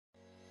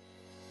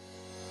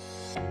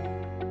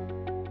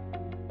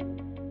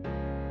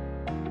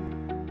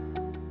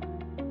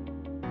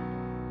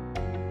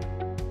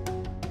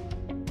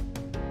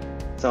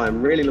So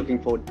I'm really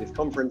looking forward to this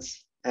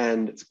conference,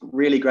 and it's a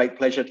really great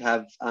pleasure to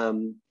have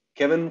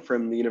Kevin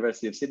from the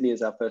University of Sydney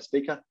as our first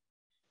speaker,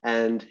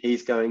 and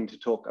he's going to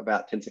talk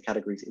about tensor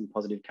categories in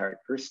positive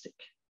characteristic.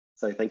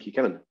 So thank you,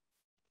 Kevin.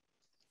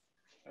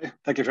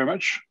 Thank you very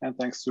much, and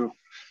thanks to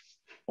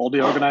all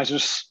the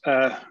organizers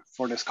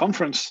for this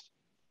conference.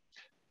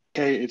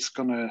 Okay, it's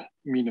gonna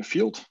mean a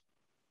field.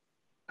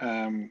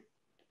 Pretty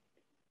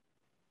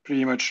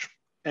much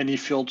any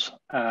field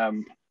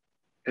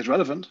is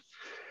relevant.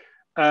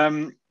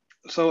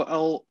 So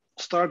I'll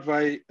start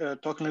by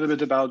talking a little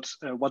bit about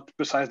what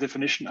precise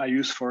definition I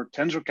use for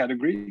tensor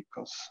category,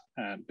 because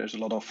there's a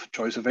lot of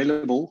choice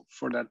available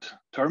for that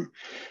term.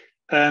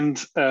 And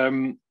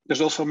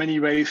there's also many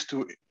ways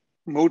to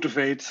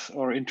motivate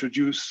or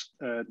introduce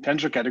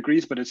tensor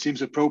categories, but it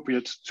seems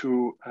appropriate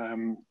to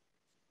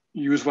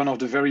use one of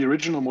the very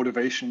original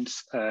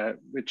motivations,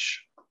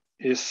 which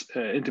is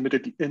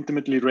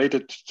intimately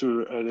related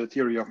to the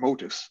theory of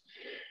motives.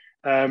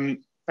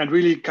 And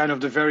really kind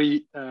of the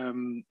very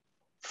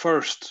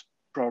first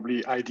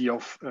probably idea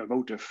of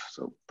motive.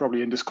 So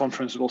probably in this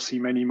conference, we'll see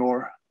many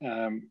more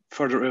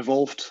further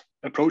evolved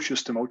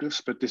approaches to motives,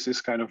 but this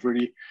is kind of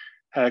really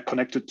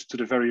connected to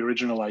the very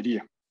original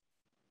idea.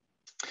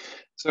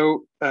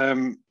 So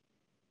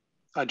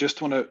I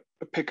just want to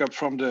pick up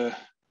from the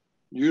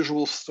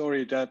usual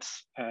story that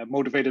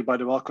motivated by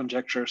the well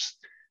conjectures,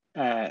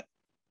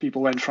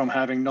 people went from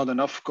having not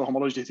enough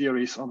cohomology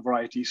theories on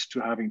varieties to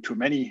having too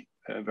many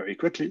very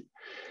quickly.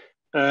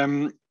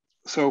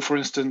 So for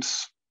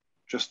instance,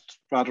 just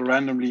rather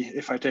randomly,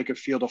 if I take a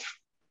field of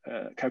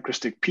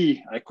characteristic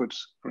P, I could,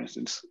 for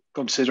instance,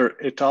 consider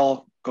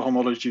étale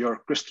cohomology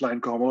or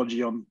crystalline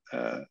cohomology on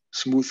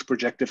smooth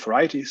projective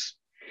varieties.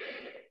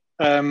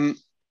 And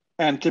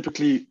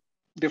typically,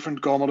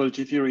 different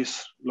cohomology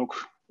theories look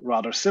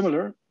rather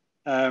similar.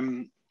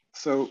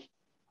 So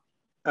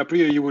a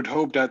priori, you would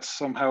hope that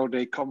somehow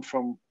they come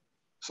from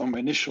some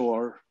initial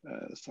or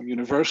some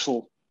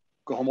universal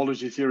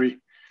cohomology theory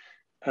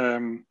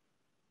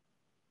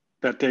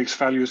that takes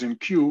values in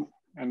Q,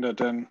 and that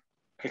then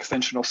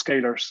extension of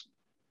scalars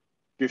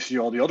gives you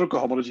all the other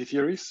cohomology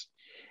theories.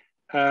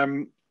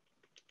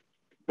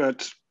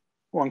 But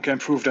one can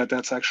prove that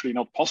that's actually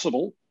not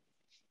possible.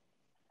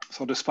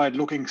 So despite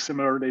looking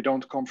similar, they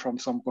don't come from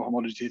some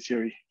cohomology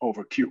theory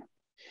over Q.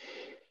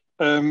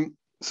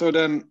 So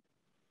then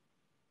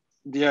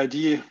the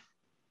idea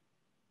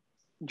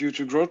due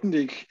to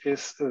Grothendieck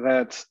is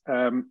that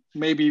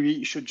maybe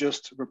we should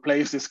just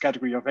replace this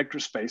category of vector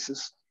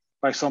spaces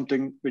by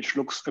something which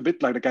looks a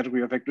bit like the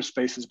category of vector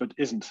spaces, but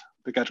isn't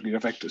the category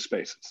of vector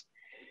spaces.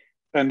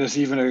 And there's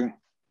even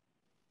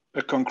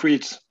a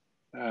concrete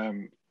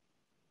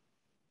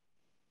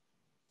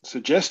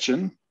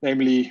suggestion,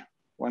 namely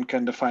one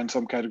can define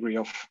some category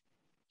of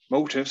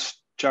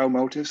motives, Chow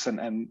motives,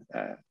 and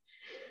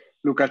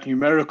look at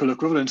numerical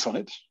equivalence on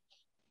it.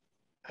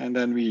 And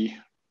then we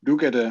do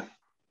get a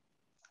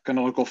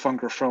canonical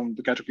functor from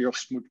the category of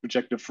smooth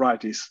projective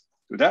varieties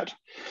to that.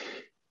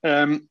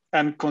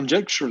 And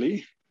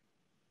conjecturally,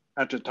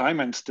 at the time,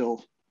 and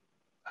still,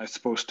 I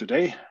suppose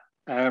today,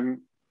 the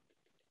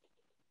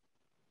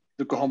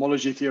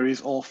cohomology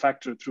theories all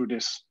factor through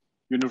this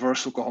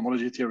universal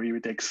cohomology theory,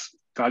 which takes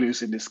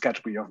values in this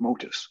category of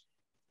motives.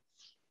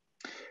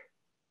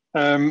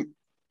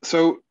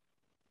 So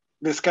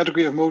this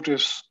category of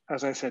motives,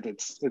 as I said,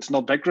 it's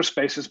not vector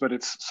spaces, but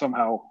it's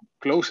somehow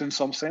close in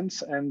some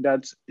sense. And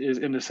that is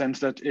in the sense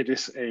that it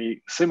is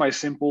a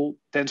semi-simple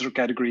tensor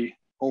category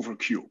over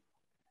Q.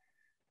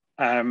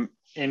 In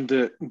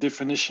the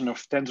definition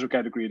of tensor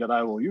category that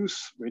I will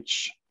use,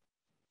 which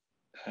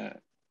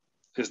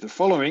is the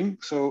following.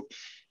 So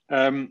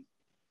a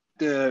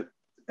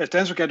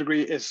tensor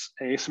category is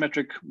a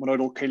symmetric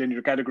monoidal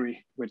k-linear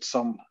category with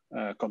some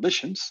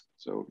conditions.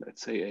 So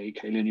let's say a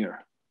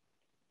k-linear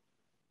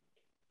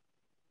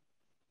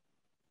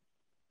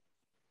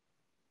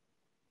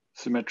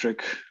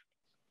symmetric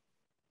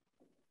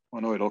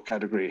monoidal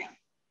category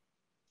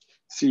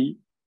C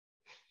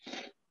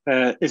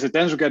is a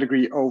tensor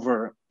category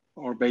over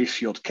our base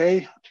field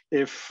K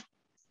if,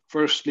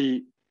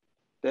 firstly,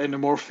 the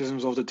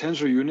endomorphisms of the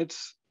tensor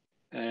units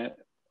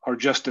are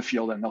just a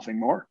field and nothing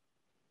more.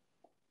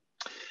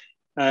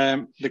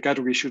 The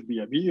category should be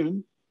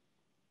abelian.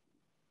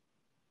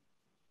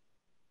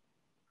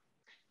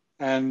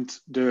 And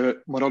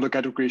the monoidal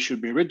category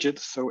should be rigid,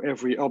 so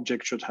every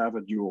object should have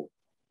a dual.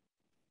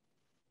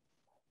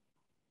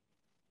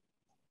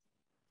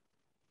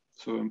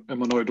 So a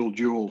monoidal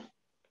dual.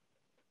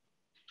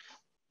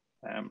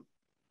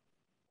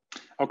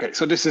 Okay,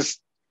 so this is,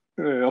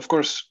 of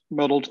course,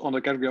 modeled on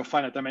the category of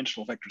finite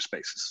dimensional vector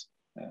spaces,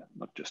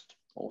 not just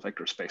all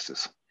vector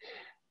spaces.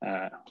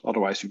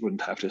 Otherwise, you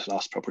wouldn't have this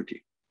last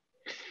property.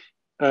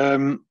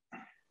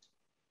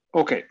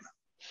 Okay,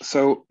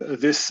 so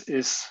this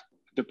is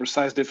the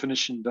precise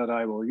definition that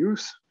I will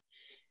use.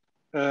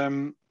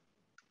 And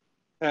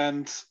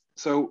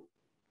so,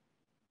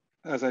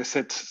 as I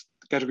said,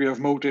 the category of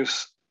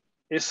motives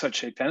is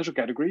such a tensor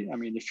category. I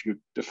mean, if you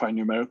define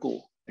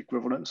numerical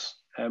equivalence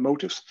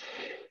motives.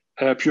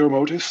 pure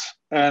motifs.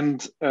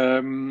 And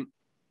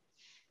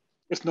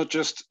it's not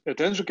just a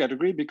tensor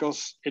category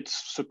because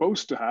it's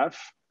supposed to have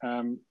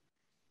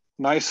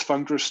nice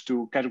functors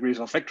to categories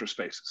of vector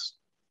spaces.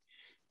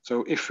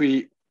 So if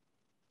we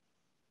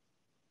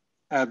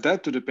add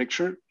that to the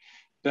picture,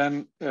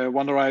 then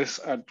one arrives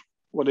at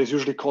what is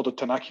usually called a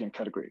tannakian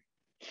category.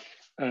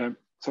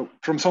 So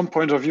from some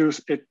point of views,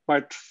 it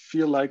might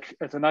feel like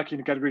a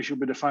tannakian category should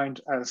be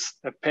defined as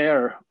a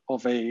pair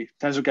of a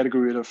tensor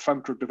category with a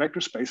functor to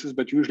vector spaces,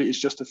 but usually it's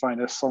just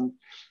defined as some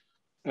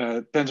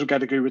tensor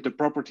category with the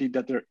property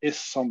that there is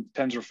some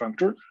tensor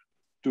functor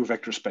to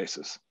vector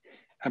spaces.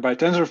 And by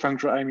tensor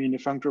functor, I mean a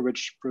functor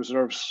which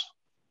preserves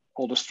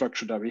all the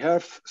structure that we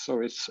have.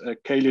 So it's a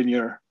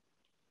k-linear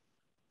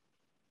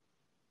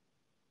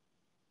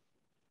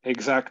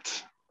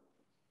exact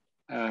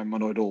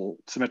monoidal,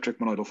 symmetric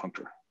monoidal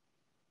functor.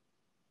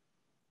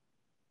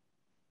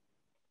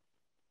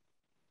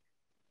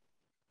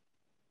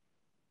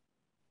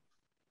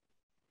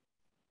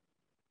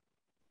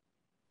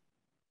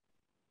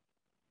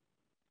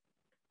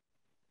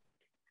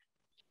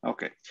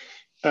 Okay.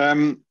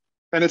 And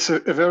it's a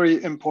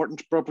very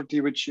important property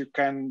which you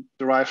can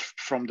derive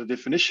from the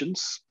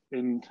definitions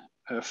in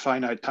a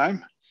finite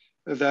time,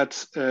 that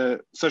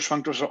such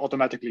functors are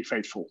automatically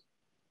faithful.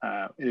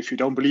 If you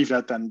don't believe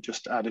that, then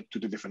just add it to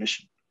the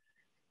definition.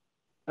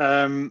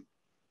 And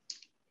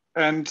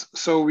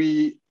so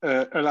we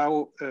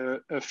allow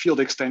a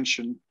field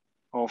extension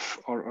of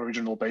our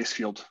original base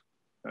field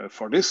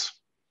for this.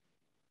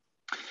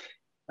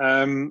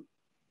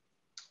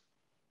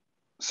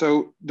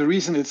 So the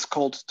reason it's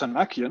called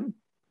tannakian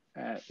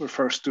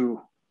refers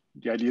to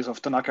the ideas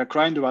of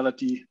Tanaka-Krein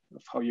duality,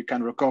 of how you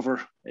can recover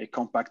a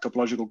compact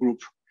topological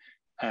group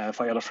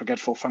via the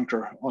forgetful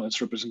functor on its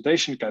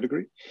representation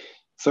category.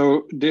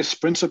 So this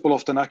principle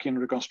of Tannakian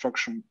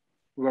reconstruction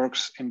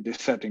works in this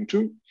setting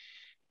too.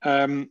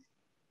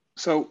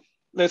 So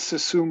let's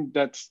assume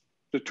that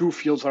the two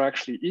fields are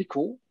actually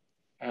equal,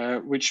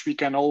 which we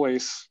can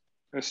always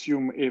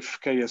assume if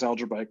K is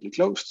algebraically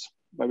closed,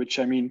 by which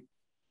I mean,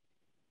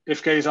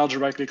 if K is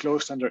algebraically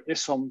closed and there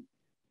is some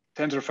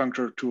tensor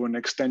functor to an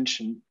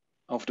extension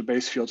of the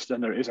base fields, then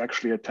there is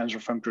actually a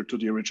tensor functor to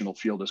the original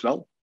field as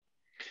well.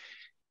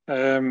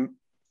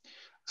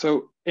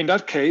 So in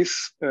that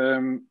case,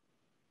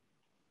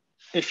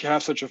 if you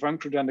have such a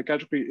functor, then the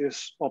category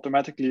is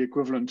automatically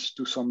equivalent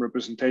to some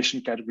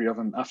representation category of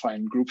an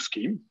affine group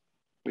scheme,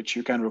 which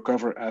you can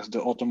recover as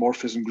the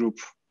automorphism group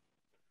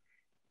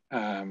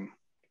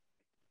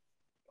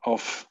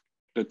of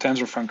the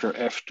tensor functor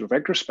F to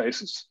vector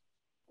spaces.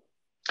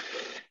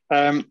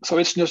 So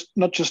it's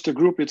not just a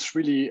group, it's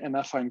really an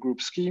affine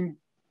group scheme,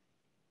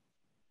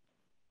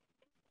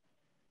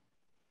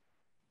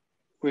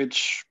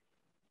 which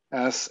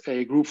as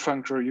a group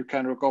functor you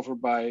can recover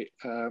by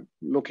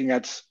looking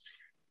at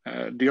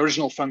the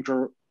original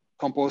functor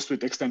composed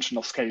with extension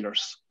of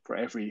scalars for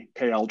every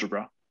K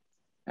algebra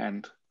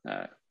and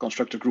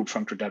construct a group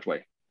functor that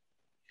way.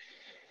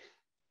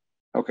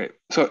 Okay,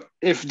 so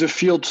if the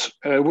field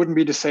wouldn't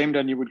be the same,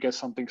 then you would get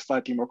something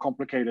slightly more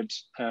complicated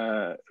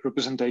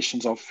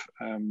representations of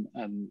a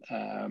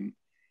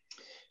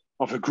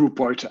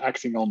groupoid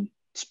acting on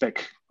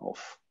spec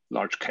of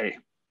large K,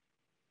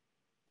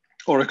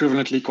 or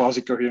equivalently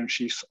quasi-coherent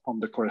sheaves on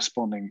the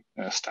corresponding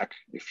stack,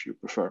 if you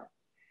prefer.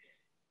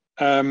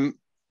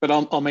 But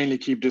I'll mainly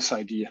keep this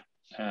idea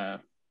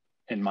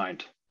in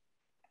mind.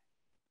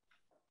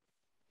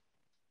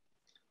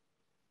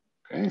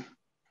 Okay.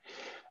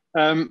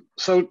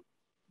 So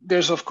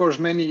there's of course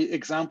many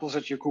examples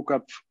that you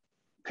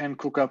can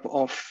cook up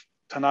of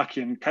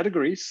Tannakian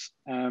categories.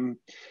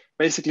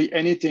 Basically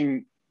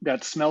anything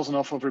that smells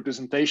enough of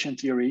representation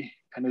theory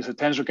and is a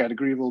tensor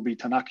category will be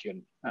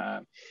Tannakian.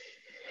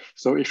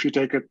 So if you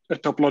take a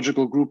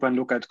topological group and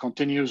look at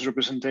continuous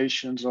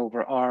representations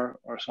over R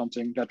or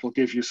something, that will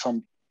give you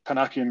some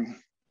Tannakian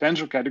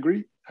tensor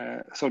category.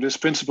 So this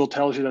principle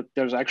tells you that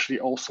there's actually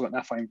also an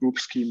affine group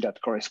scheme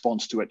that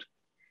corresponds to it.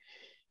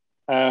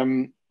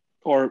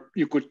 Or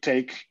you could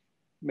take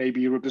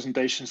maybe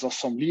representations of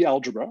some Lie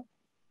algebra,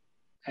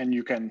 and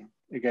you can,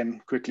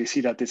 again, quickly see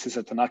that this is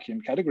a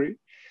Tannakian category.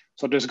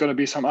 So there's going to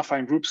be some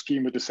affine group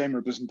scheme with the same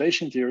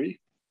representation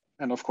theory.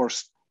 And of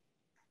course,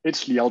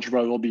 its Lie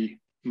algebra will be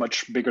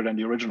much bigger than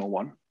the original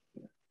one.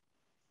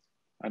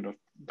 I don't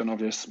know if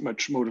there's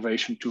much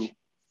motivation to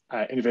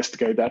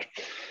investigate that.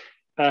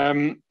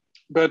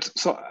 But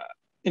so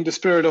in the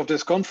spirit of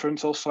this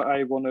conference, also,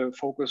 I want to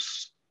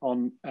focus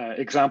on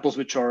examples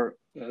which are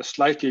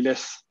slightly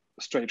less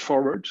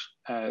straightforward.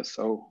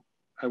 So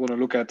I want to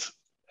look at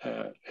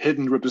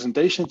hidden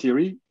representation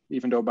theory,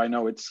 even though by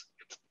now it's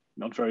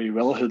not very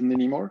well hidden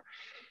anymore.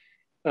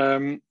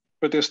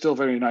 But they're still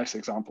very nice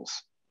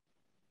examples.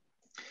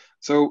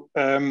 So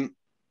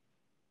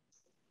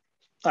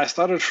I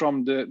started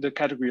from the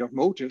category of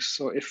motifs.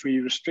 So if we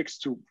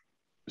restrict to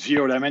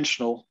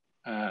zero-dimensional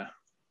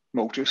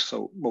motifs,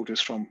 so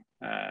motifs from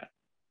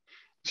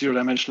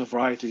zero-dimensional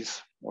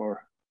varieties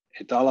or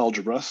Étale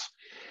algebras,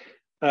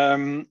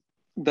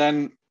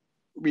 then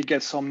we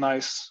get some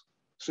nice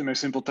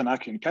semi-simple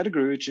Tannakian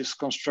category, which is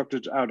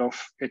constructed out of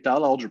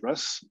étale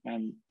algebras.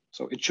 And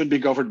so it should be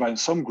governed by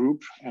some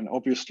group. And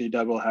obviously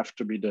that will have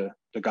to be the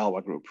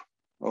Galois group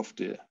of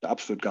the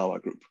absolute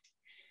Galois group.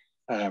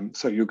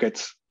 So you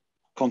get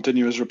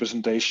continuous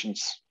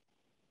representations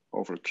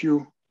over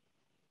Q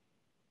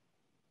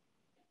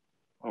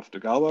of the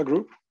Galois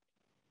group.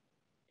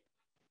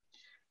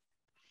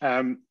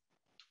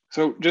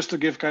 So just to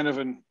give kind of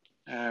a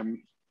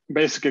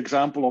basic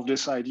example of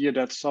this idea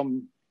that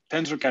some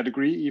tensor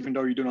category, even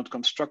though you do not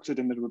construct it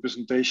in the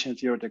representation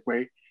theoretic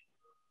way,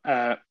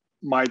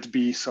 might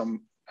be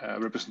some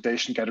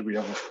representation category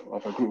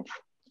of a group.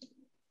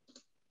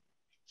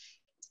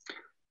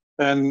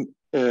 And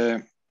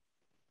in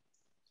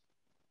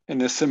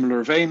a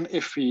similar vein,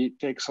 if we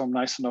take some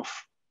nice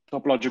enough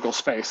topological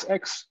space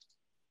X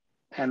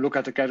and look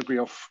at the category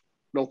of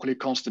locally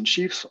constant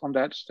sheaves on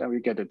that, then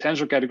we get a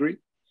tensor category.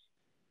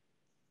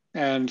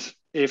 And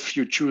if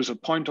you choose a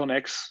point on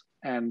X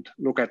and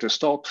look at the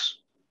stalks,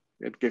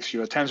 it gives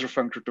you a tensor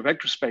functor to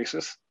vector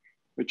spaces,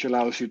 which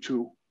allows you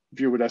to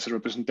view it as a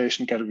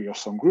representation category of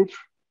some group.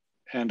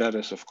 And that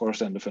is, of course,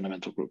 then the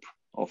fundamental group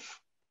of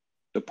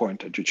the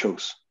point that you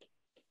chose.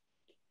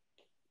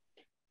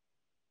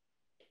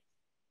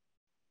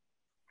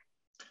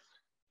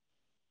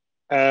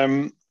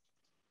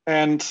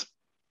 And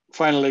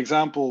final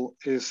example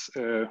is,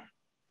 I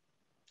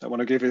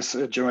want to give is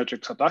a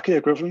geometric Satake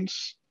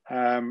equivalence.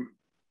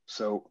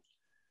 So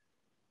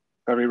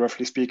very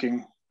roughly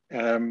speaking,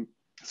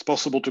 it's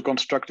possible to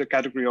construct a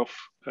category of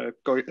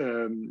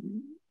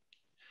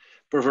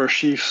perverse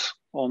sheaves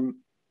on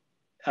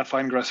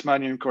affine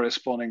Grassmannian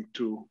corresponding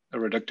to a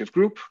reductive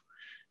group.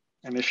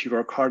 And if you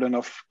work hard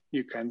enough,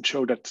 you can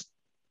show that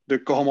the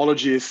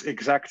cohomology is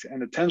exact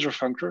and a tensor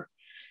functor.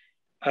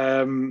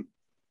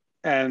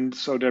 And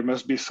so there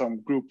must be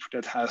some group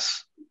that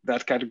has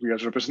that category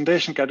as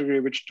representation category,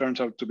 which turns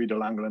out to be the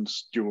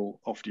Langlands dual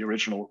of the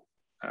original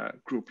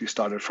group you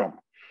started from.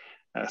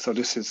 So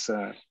this is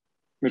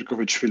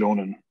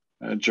Mirkovic-Filonen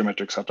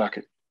geometric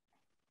Satake.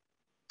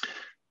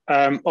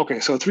 Okay,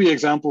 so 3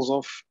 examples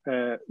of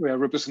where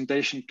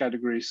representation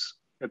categories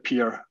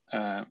appear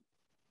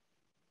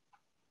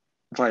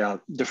via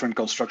different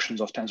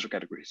constructions of tensor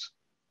categories.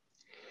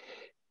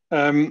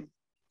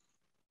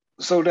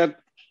 So that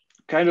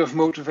kind of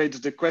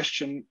motivates the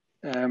question,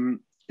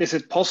 is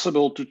it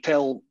possible to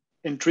tell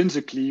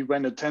intrinsically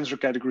when a tensor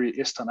category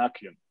is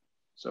Tannakian?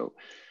 So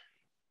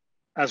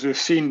as we've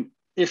seen,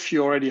 if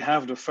you already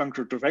have the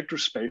functor to vector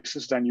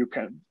spaces, then you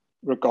can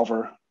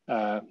recover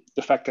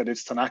the fact that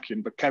it's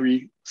Tannakian, but can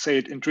we say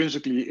it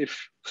intrinsically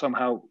if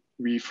somehow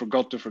we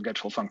forgot the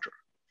forgetful functor?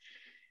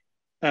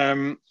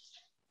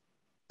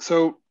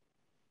 So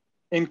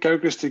in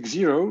characteristic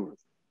 0,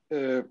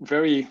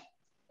 very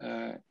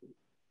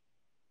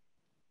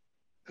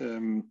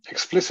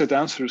explicit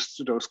answers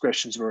to those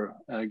questions were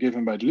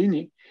given by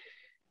Deligne.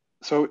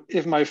 So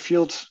if my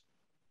field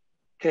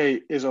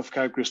K is of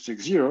characteristic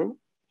 0,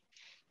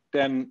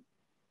 then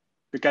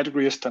the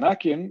category is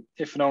Tannakian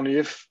if and only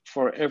if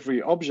for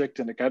every object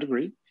in the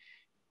category,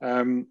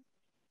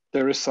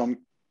 there is some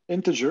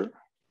integer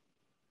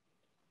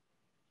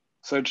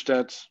such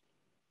that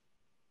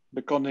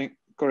the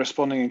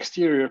corresponding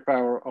exterior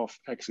power of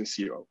X is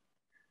 0.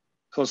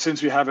 So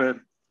since we have a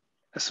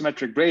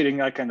symmetric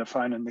braiding, I can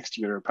define an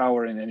exterior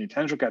power in any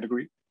tensor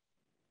category.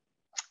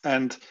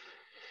 And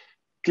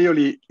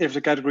clearly, if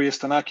the category is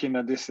Tannakian,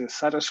 then this is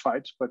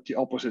satisfied, but the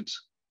opposite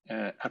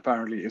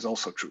apparently is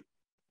also true.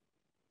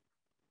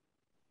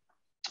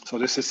 So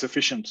this is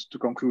sufficient to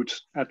conclude,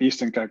 at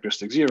least in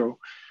characteristic 0,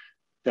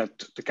 that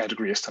the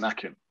category is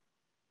Tannakian.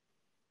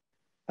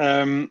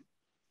 And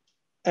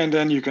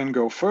then you can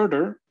go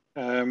further,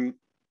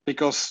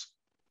 because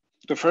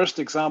the first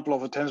example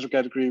of a tensor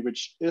category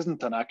which isn't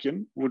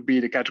Tannakian would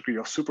be the category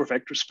of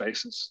supervector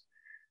spaces.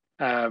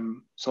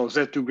 So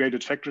Z2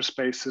 graded vector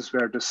spaces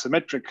where the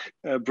symmetric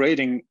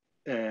braiding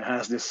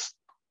has this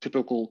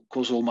typical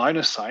causal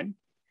minus sign,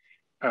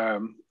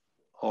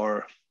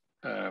 or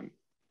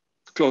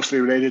closely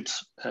related,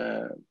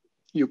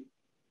 you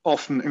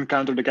often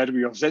encounter the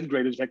category of Z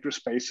graded vector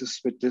spaces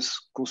with this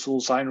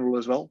causal sign rule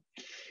as well.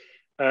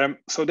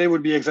 So they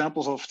would be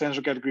examples of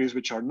tensor categories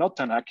which are not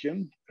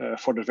Tannakian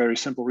for the very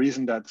simple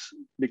reason that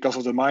because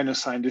of the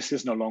minus sign, this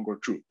is no longer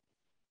true.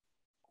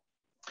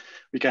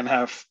 We can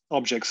have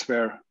objects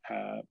where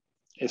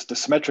it's the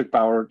symmetric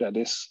power that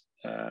is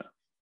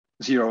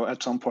 0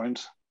 at some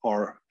point,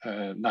 or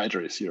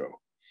neither is 0.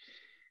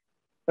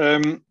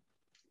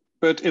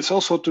 But it's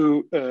also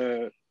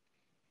to,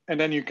 and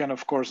then you can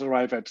of course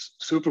arrive at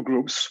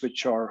supergroups,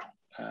 which are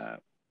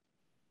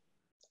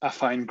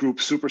affine group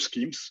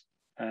superschemes.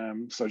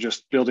 So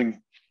just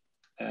building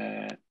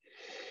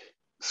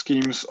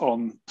schemes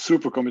on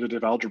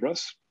supercommutative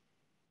algebras.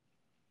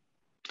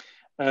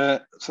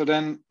 So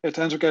then a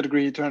tensor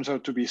category turns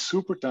out to be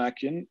super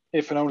Tannakian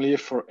if and only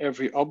if for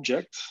every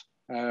object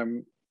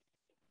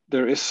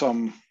there is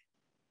some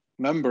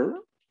number,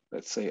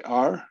 let's say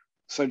R,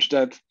 such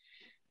that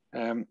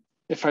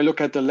if I look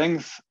at the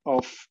length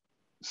of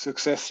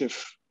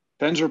successive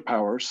tensor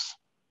powers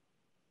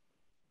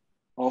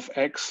of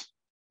X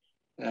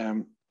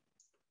in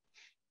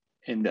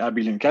the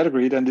abelian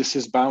category, then this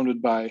is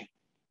bounded by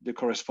the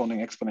corresponding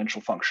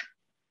exponential function.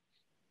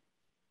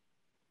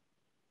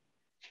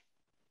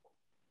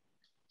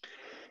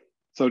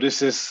 So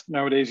this is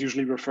nowadays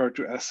usually referred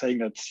to as saying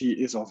that C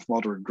is of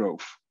moderate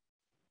growth.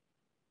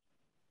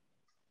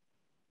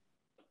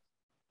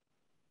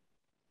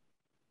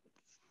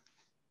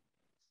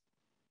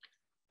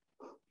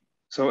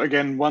 So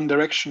again, one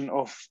direction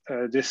of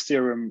this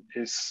theorem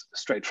is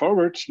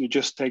straightforward. You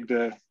just take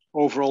the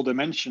overall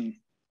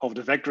dimension of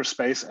the vector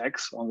space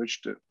X on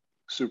which the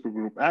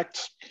supergroup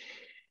acts,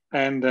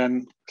 and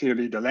then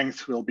clearly the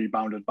length will be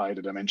bounded by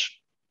the dimension.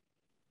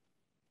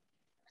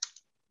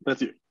 But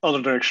the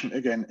other direction,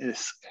 again,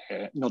 is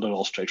not at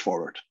all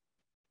straightforward.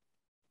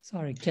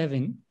 Sorry,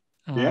 Kevin.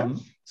 Yeah?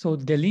 So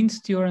Deligne's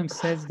theorem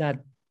says that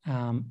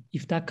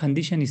if that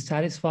condition is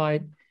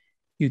satisfied,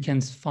 you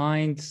can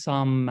find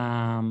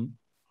some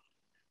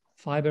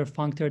fiber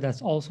functor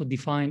that's also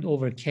defined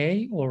over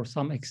K, or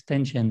some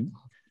extension,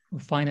 or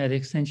finite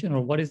extension,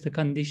 or what is the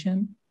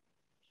condition?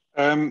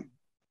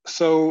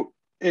 So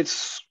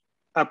it's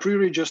a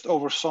priori just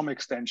over some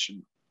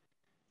extension.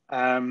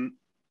 And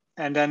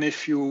then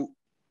if you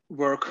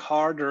work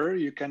harder,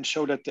 you can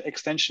show that the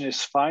extension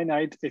is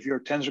finite if your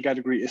tensor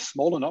category is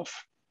small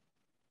enough.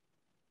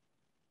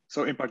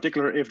 So in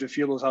particular, if the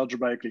field is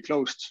algebraically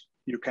closed,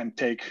 you can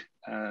take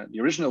the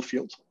original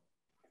field.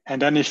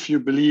 And then if you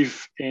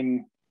believe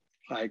in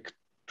like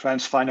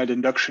transfinite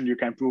induction, you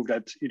can prove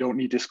that you don't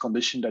need this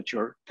condition that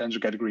your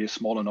tensor category is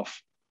small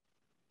enough.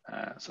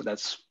 So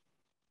that's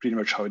pretty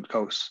much how it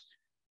goes.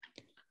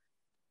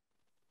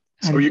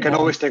 So you can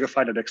always take a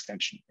finite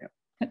extension. Yeah.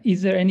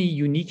 Is there any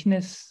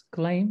uniqueness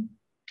claim?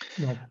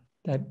 Well,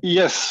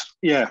 Yes,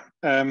 yeah.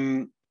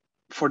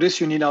 For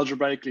this, you need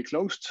algebraically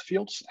closed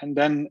fields, and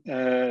then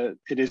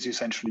it is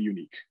essentially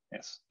unique.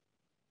 Yes.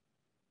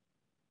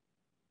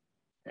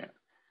 Yeah,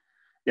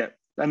 yeah,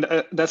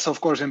 and that's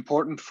of course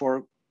important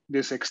for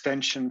this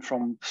extension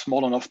from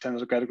small enough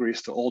tensor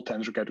categories to all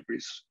tensor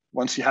categories.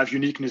 Once you have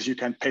uniqueness, you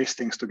can paste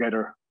things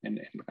together in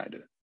kind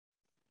of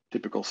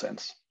typical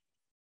sense.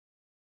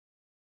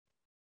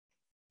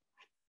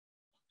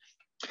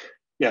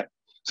 Yeah.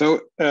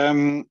 So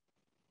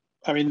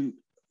I mean,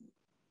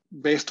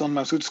 based on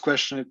Masoud's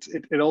question,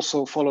 it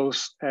also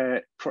follows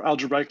for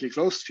algebraically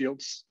closed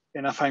fields,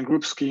 an affine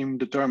group scheme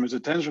determines the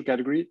tensor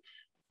category,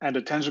 and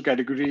the tensor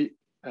category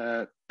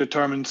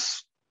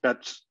determines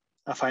that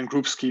affine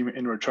group scheme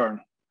in return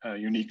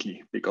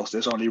uniquely, because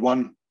there's only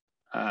one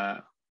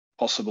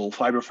possible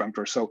fiber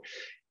functor. So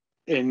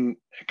in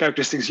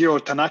characteristic 0,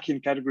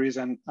 tannakian categories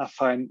and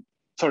affine,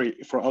 sorry,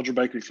 for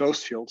algebraically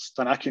closed fields,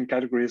 tannakian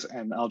categories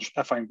and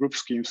affine group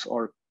schemes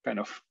are kind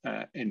of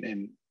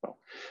well,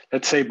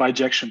 let's say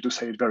bijection to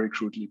say it very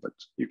crudely, but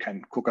you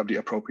can cook up the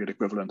appropriate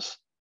equivalence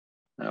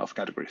of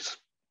categories.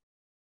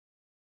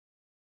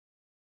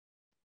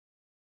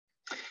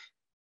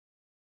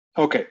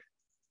 Okay,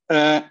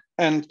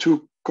 and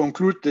to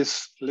conclude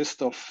this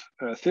list of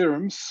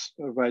theorems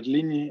by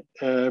Deligne,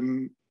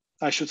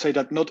 I should say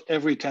that not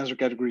every tensor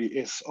category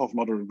is of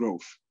moderate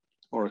growth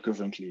or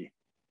equivalently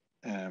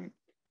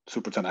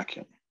super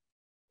tannakian.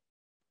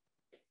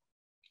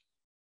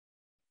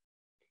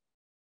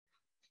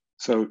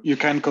 So you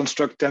can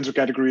construct tensor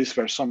categories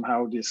where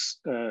somehow this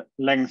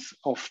length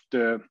of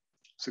the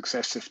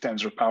successive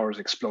tensor powers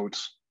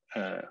explodes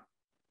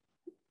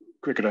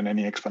quicker than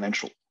any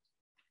exponential.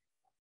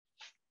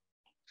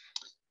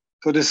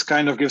 So this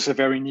kind of gives a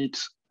very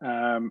neat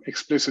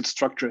explicit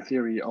structure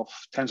theory of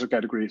tensor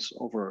categories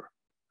over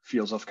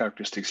fields of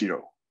characteristic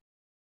 0.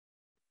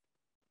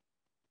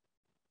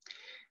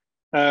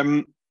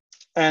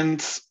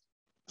 And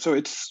so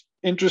it's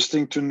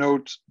interesting to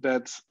note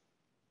that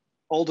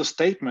all the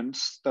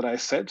statements that I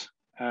said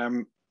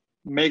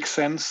make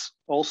sense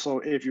also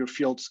if your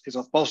field is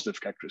of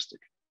positive characteristic.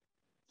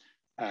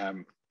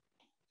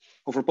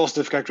 Over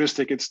positive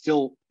characteristic, it's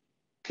still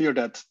clear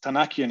that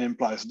tannakian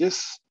implies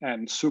this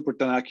and super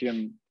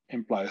tannakian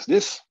implies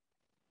this.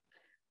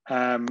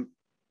 And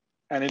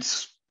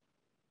it's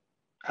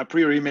a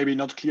priori maybe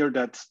not clear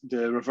that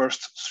the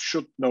reversed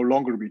should no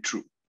longer be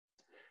true.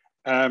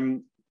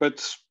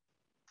 But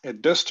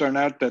it does turn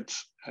out that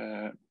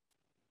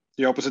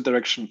the opposite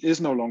direction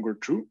is no longer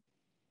true.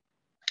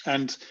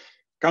 And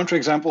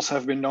counterexamples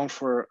have been known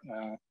for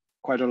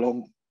quite a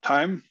long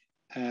time.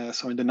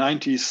 So in the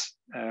 90s,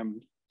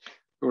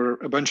 there were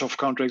a bunch of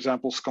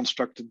counterexamples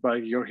constructed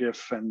by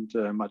Georgiev and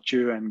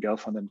Mathieu and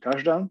Gelfand and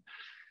Kazhdan.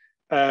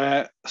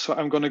 So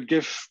I'm going to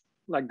give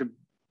like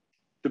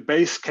the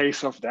base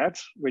case of that,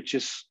 which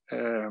is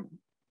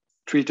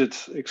treated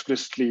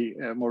explicitly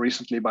more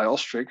recently by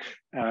Ostrik,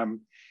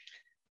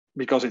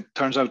 because it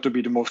turns out to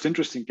be the most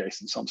interesting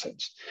case in some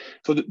sense.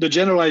 So the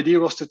general idea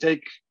was to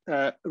take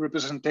a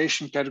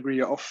representation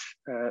category of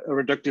a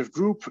reductive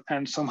group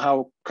and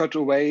somehow cut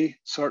away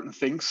certain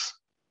things,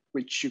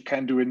 which you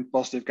can do in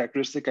positive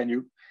characteristic, and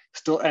you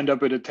still end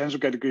up with a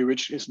tensor category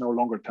which is no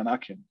longer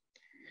tannakian.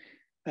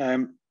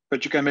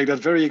 But you can make that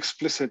very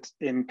explicit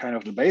in kind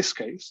of the base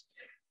case.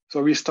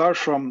 So we start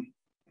from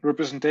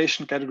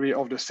representation category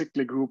of the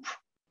cyclic group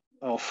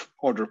of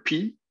order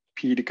P,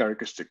 P the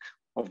characteristic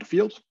of the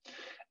field,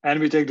 and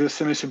we take the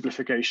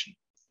semi-simplification,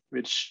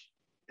 which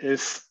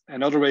is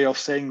another way of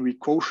saying we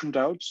quotient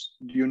out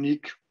the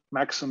unique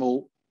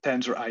maximal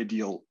tensor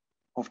ideal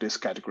of this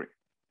category,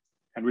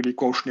 and really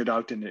quotient it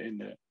out in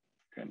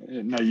a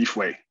naive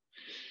way.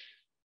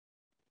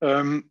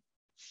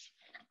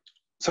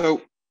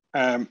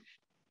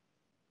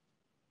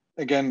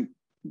 Again,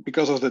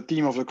 because of the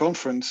theme of the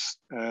conference,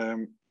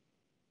 the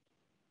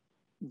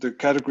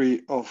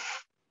category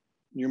of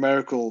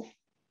numerical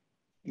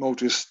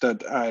motives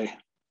that I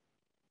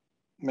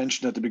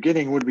mentioned at the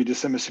beginning would be the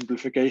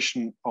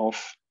semi-simplification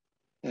of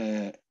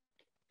the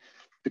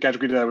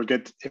category that I would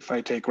get if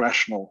I take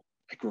rational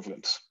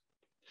equivalence.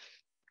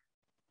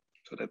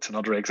 So that's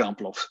another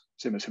example of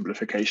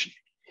semi-simplification.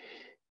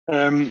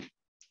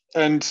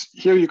 And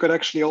here you could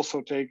actually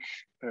also take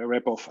a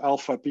rep of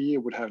alpha P,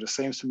 it would have the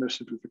same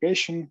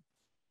semi-simplification,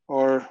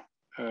 or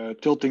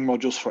tilting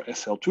modules for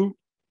SL2.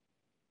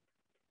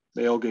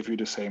 They all give you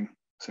the same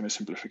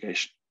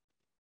semi-simplification.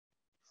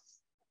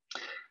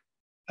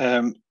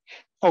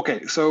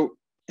 Okay, so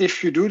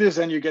if you do this,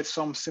 then you get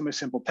some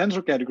semi-simple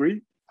tensor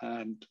category,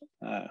 and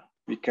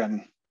we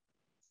can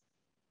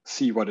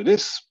see what it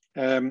is.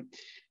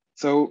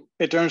 So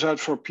it turns out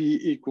for P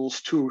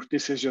equals 2,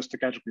 this is just the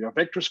category of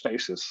vector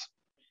spaces.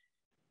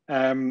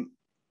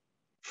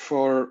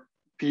 For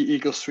P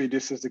equals 3,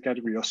 this is the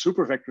category of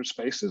supervector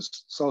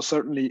spaces. So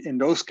certainly in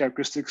those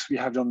characteristics, we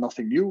have done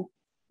nothing new.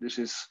 This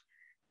is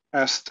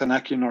as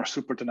tannakian or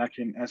super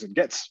tannakian as it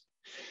gets.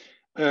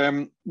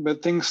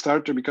 But things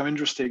start to become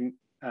interesting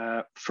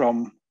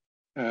from,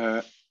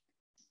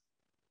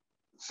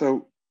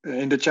 so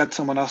in the chat,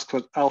 someone asked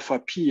what alpha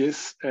P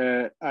is.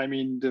 I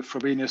mean the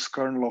Frobenius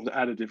kernel of the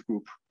additive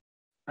group.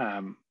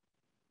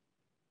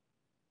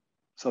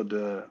 So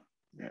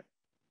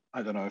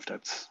I don't know if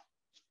that's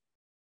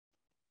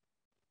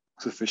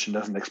sufficient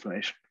as an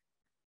explanation.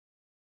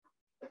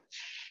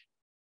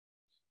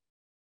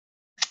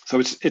 So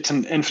it's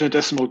an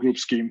infinitesimal group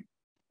scheme,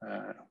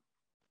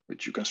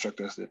 which you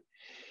construct as the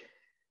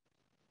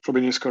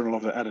Frobenius kernel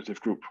of the additive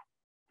group.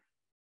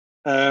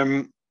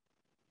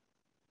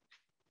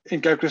 In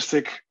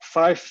characteristic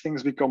 5,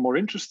 things become more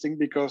interesting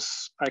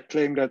because I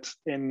claim that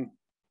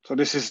so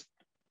this is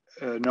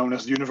known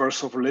as the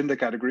universal Verlinde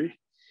category.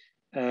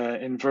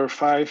 In Ver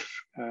 5,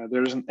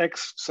 there is an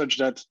X such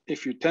that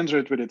if you tensor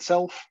it with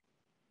itself,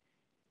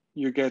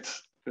 you get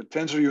the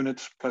tensor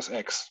unit plus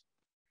X.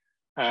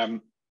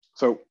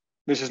 So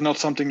this is not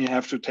something you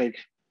have to take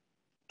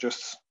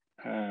just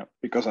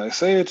because I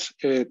say it.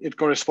 It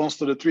corresponds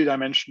to the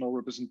 3-dimensional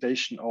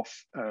representation of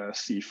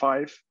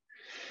C5.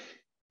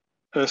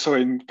 So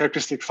in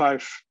characteristic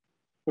 5,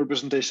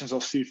 representations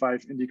of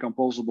C5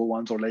 indecomposable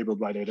ones are labeled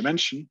by their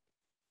dimension.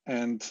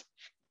 And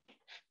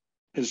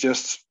it's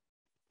just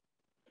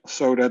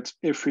so that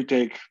if we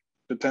take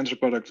the tensor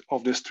product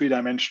of this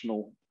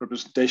 3-dimensional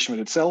representation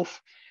with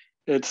itself,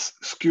 its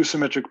skew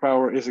symmetric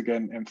power is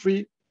again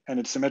M3, and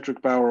its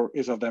symmetric power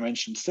is of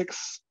dimension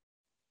 6.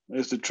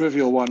 It's the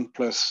trivial one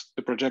plus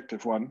the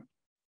projective one.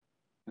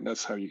 And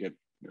that's how you get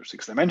your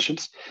 6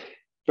 dimensions.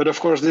 But of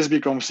course, this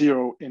becomes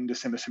 0 in the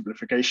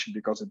semi-simplification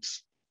because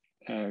its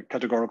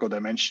categorical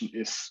dimension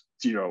is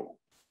 0.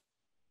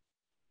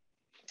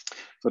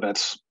 So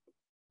that's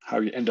how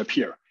you end up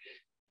here.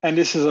 And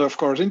this is, of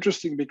course,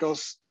 interesting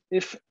because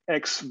if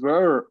X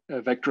were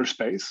a vector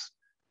space,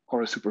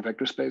 or a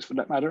supervector space for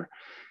that matter,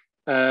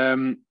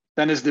 then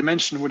its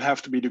dimension would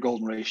have to be the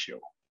golden ratio,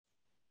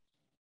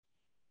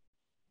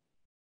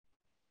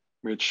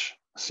 which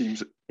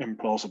seems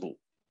implausible.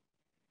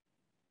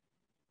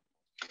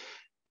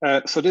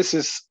 So this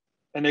is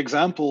an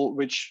example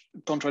which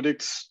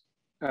contradicts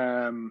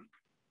the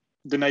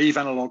naive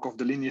analog of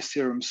Deligne's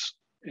theorems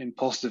in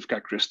positive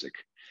characteristic,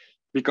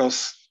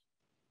 because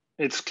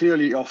it's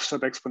clearly of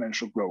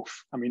sub-exponential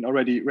growth. I mean,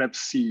 already rep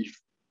CP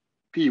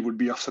would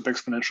be of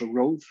sub-exponential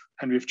growth,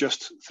 and we've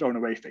just thrown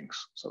away things.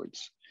 So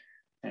it's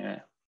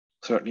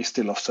certainly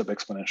still of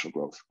sub-exponential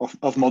growth,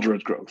 of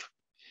moderate growth.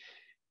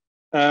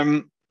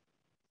 And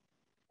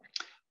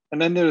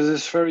then there's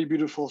this very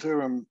beautiful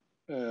theorem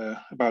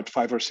about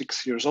 5 or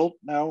 6 years old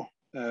now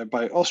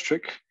by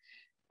Ostrik,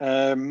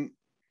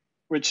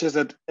 which says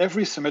that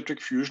every symmetric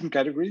fusion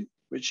category,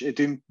 which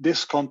in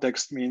this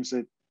context means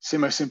that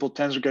semi-simple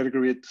tensor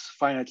category with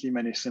finitely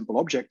many simple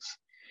objects,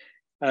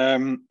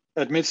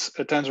 admits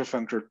a tensor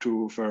functor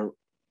to Ver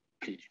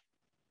P.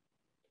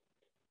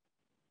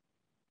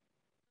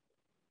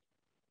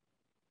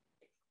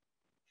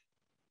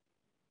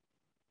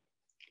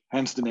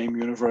 Hence the name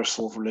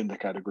universal Verlinde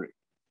category.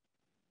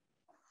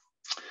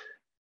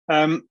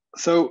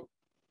 So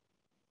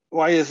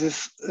why is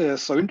this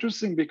so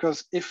interesting?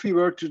 Because if we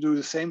were to do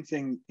the same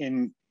thing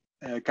in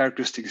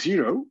characteristic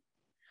 0,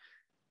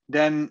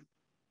 then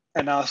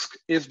and ask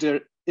if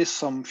there is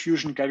some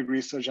fusion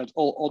category such that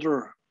all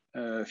other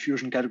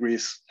fusion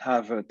categories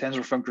have a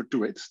tensor functor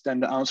to it,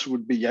 then the answer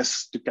would be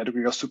yes, the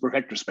category of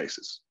supervector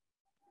spaces.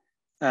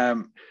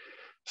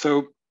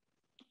 So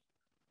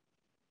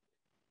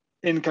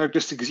in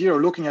characteristic 0,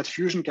 looking at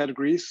fusion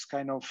categories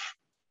kind of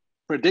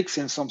predicts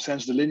in some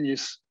sense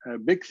Deligne's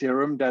big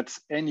theorem that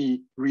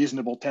any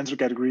reasonable tensor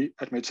category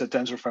admits a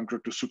tensor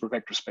functor to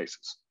supervector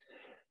spaces.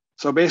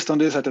 So based on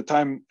this, at the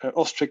time,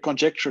 Ostrik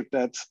conjectured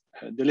that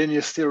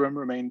Deligne's theorem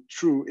remained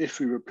true if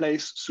we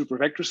replace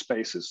supervector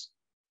spaces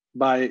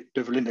by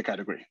the Verlinde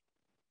category.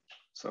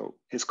 So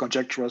his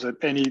conjecture was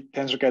that any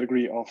tensor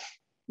category of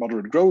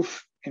moderate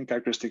growth in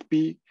characteristic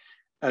P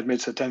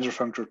admits a tensor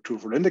functor to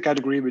Verlinde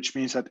category, which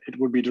means that it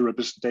would be the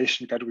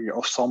representation category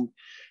of some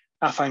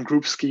affine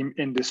group scheme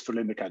in this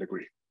Verlinde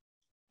category.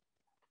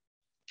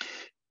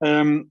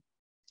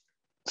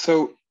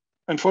 So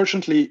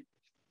unfortunately,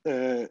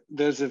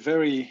 there's a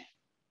very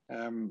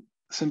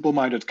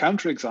simple-minded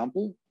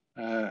counterexample.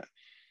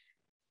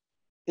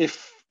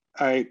 If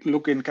I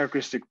look in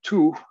characteristic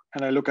 2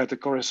 and I look at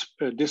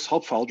the this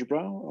Hopf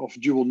algebra of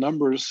dual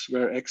numbers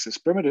where X is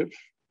primitive.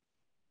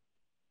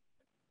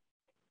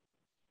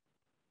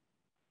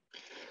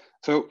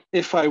 So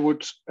if I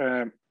would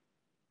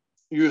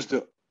use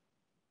the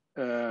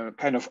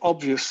kind of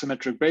obvious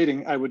symmetric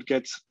braiding, I would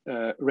get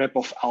rep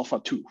of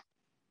alpha 2.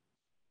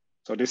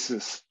 So this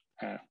is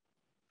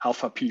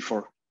alpha P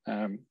for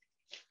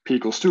P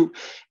equals 2.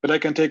 But I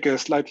can take a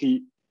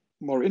slightly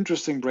more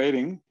interesting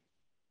braiding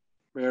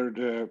where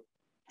the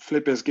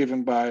flip is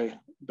given by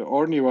the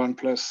ordinary one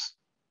plus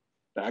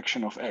the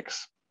action of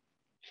X.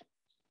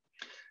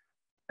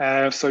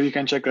 So you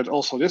can check that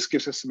also this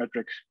gives a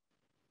symmetric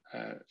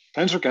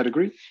tensor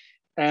category.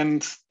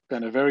 And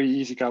then a very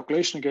easy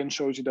calculation again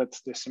shows you that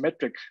the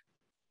symmetric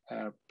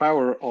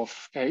power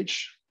of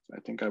H, I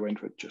think I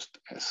went with just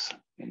S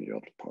in the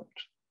other part,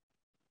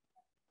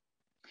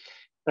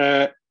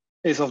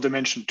 is of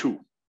dimension 2.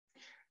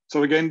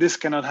 So again, this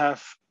cannot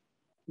have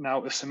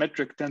now a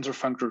symmetric tensor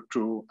functor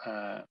to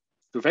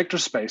vector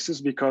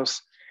spaces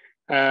because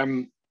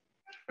a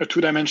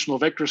two-dimensional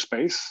vector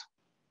space,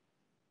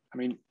 I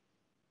mean,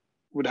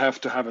 would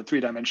have to have a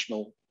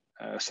three-dimensional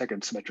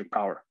second symmetric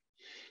power.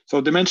 So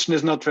dimension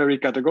is not very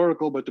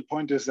categorical, but the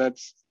point is that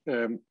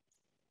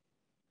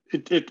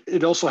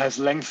it also has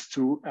length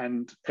too,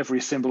 and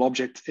every simple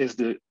object is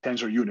the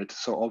tensor unit.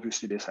 So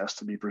obviously this has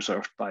to be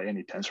preserved by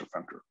any tensor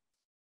functor.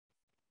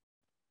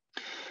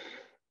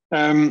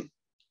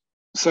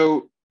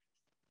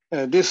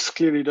 This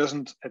clearly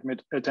doesn't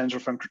admit a tensor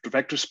functor to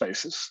vector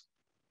spaces.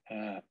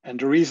 And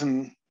the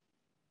reason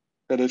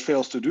that it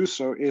fails to do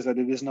so is that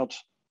it is not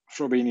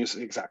Frobenius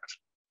exact.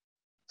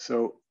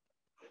 So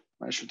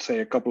I should say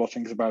a couple of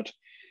things about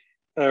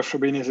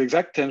Frobenius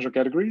exact tensor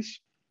categories.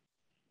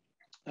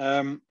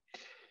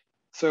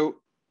 So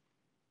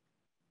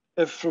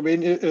if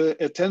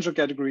a tensor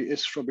category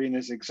is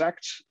Frobenius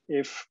exact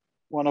if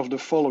one of the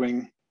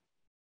following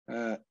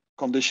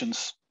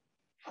conditions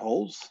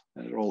holds,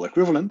 and they're all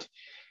equivalent.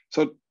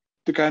 So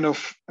the kind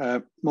of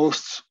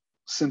most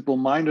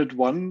simple-minded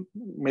one,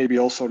 maybe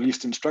also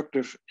least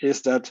instructive,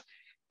 is that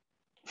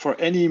for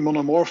any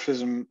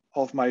monomorphism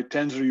of my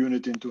tensor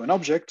unit into an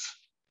object,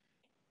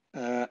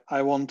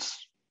 I want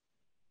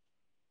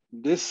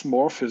this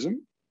morphism,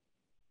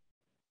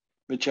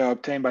 which I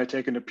obtain by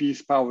taking the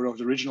pth power of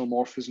the original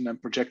morphism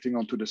and projecting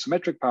onto the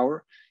symmetric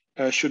power,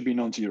 should be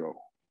non-zero.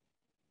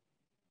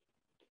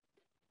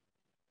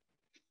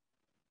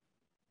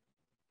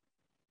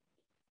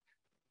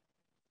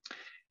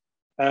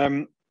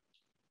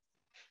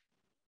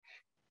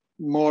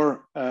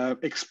 More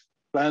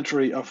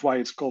explanatory of why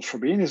it's called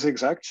Frobenius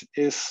exact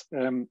is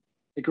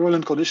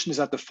equivalent condition is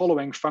that the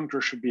following functor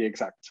should be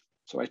exact.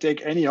 So I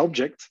take any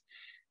object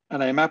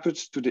and I map it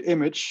to the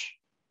image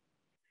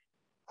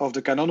of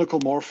the canonical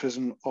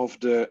morphism of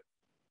the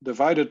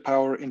divided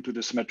power into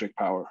the symmetric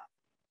power.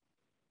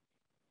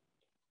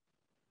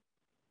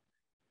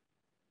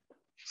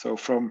 So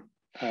from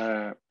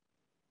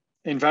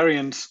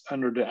invariance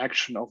under the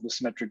action of the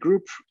symmetric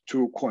group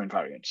to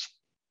coinvariance.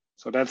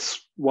 So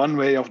that's one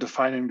way of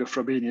defining the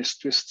Frobenius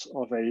twist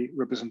of a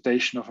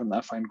representation of an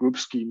affine group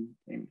scheme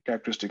in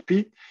characteristic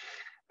P,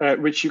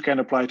 which you can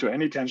apply to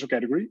any tensor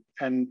category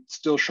and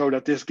still show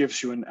that this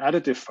gives you an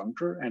additive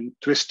functor and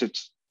twist it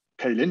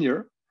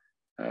K-linear,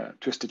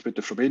 twist it with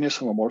the Frobenius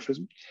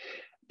homomorphism.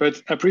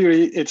 But a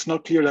priori, it's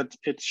not clear that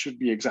it should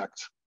be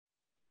exact.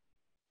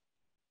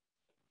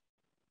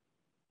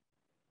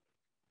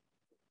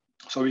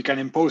 So we can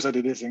impose that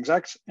it is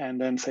exact and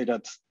then say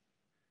that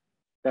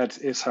that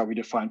is how we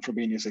define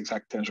Frobenius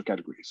exact tensor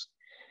categories.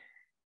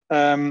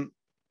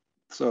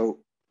 So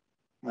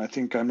I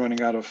think I'm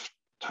running out of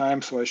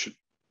time, so I should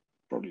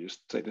probably just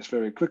say this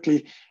very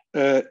quickly.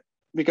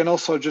 We can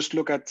also just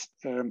look at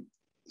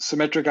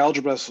symmetric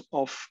algebras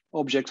of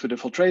objects with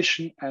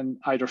infiltration and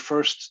either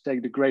first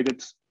take the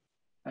graded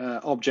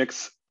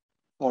objects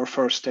or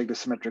first take the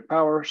symmetric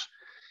powers.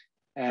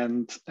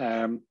 And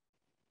then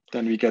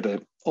we get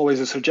always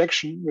a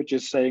surjection, which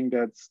is saying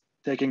that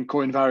taking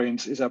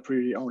coinvariance is a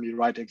priori only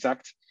right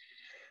exact,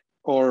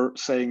 or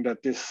saying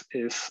that this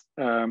is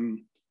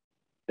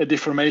a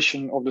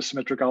deformation of the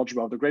symmetric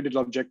algebra of the graded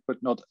object,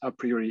 but not a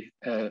priori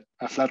a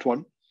flat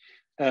one.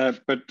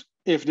 But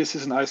if this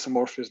is an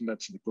isomorphism,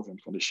 that's an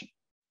equivalent condition.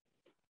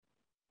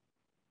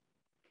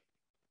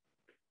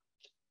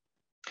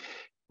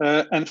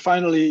 And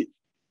finally,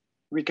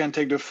 we can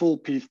take the full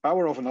p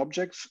power of an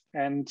object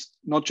and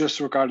not just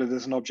regard it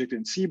as an object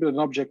in C, but an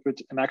object with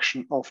an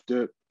action of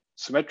the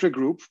symmetric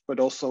group, but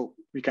also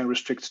we can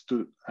restrict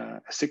to a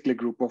cyclic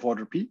group of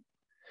order P.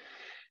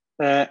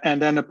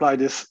 And then apply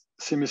this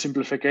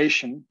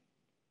semi-simplification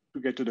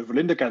to get to the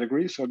Verlinde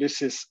category. So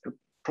this is a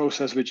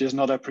process which is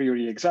not a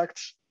priori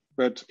exact,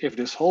 but if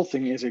this whole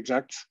thing is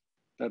exact,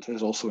 that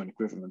is also an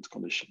equivalent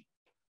condition.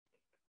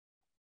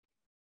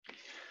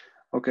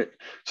 Okay,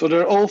 so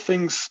there are all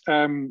things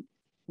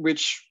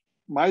which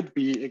might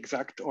be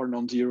exact or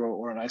non-zero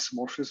or an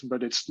isomorphism,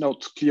 but it's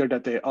not clear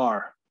that they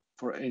are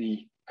for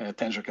any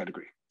tensor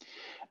category.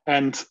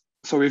 And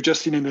so we've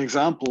just seen an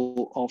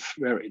example of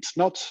where it's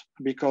not,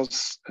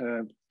 because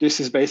this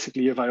is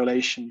basically a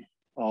violation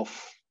of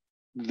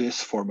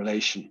this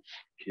formulation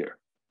here.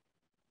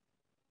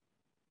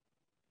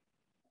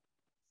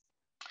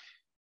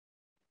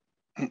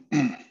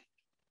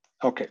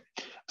 Okay,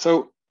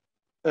 so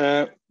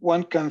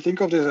one can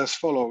think of this as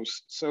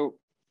follows. So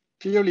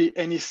clearly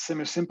any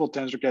semi-simple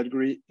tensor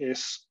category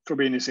is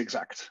Frobenius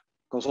exact,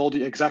 because all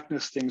the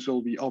exactness things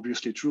will be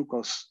obviously true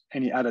because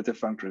any additive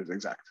functor is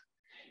exact.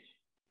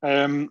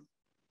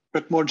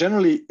 But more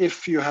generally,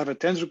 if you have a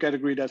tensor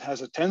category that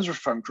has a tensor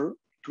functor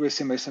to a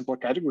semi-simple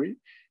category,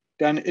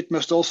 then it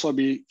must also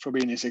be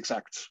Frobenius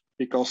exact,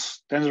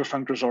 because tensor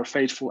functors are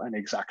faithful and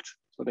exact.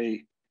 So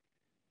they,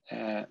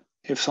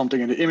 if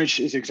something in the image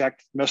is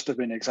exact, it must have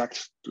been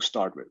exact to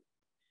start with.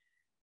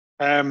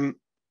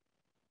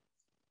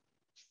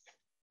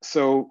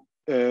 So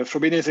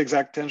Frobenius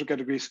exact tensor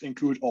categories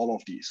include all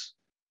of these.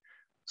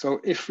 So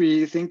if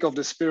we think of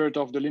the spirit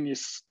of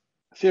Deligne's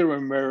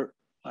theorem, where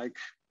like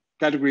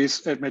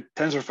categories admit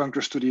tensor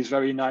functors to these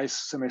very nice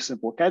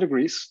semi-simple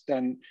categories,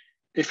 then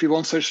if we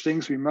want such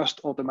things, we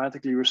must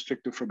automatically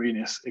restrict to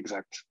Frobenius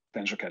exact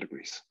tensor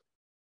categories.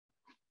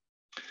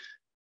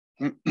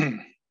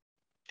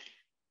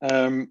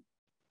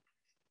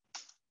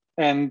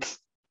 And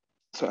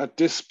so at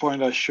this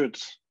point, I should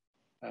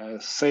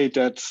say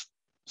that,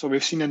 so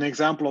we've seen an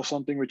example of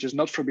something which is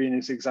not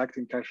Frobenius exact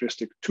in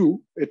characteristic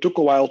 2. It took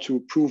a while to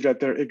prove that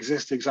there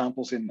exist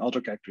examples in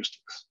other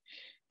characteristics.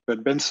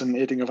 But Benson,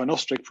 Etingof, and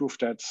Ostrik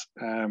proved that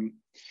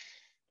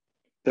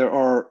there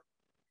are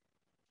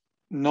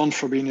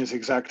non-Frobenius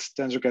exact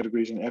tensor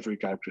categories in every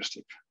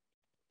characteristic.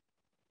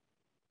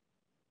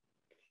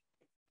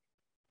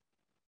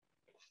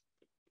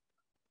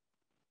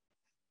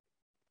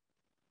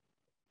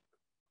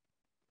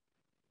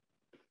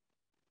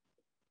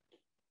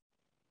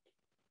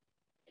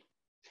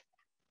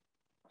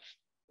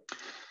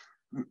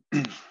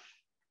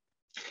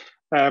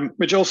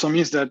 Which also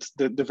means that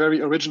the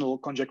very original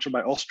conjecture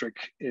by Ostrik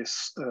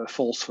is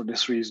false for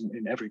this reason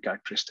in every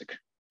characteristic.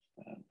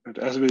 But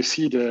as we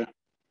see, the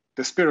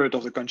spirit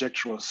of the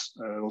conjecture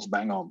was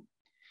bang on.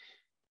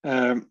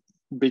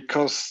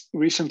 Because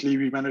recently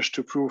we managed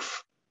to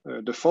prove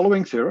the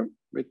following theorem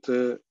with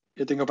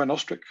Etingof and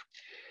Ostrik,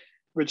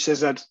 which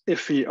says that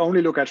if we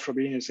only look at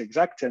Frobenius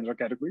exact tensor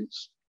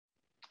categories,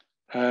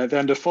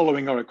 then the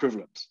following are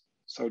equivalent.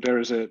 So there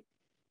is a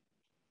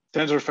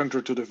tensor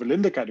functor to the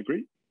Verlinde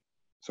category,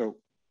 so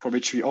for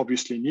which we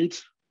obviously need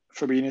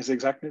Frobenius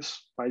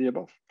exactness by the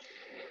above.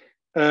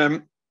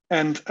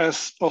 And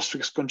as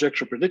Ostrik's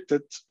conjecture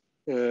predicted,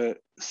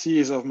 C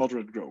is of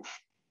moderate growth.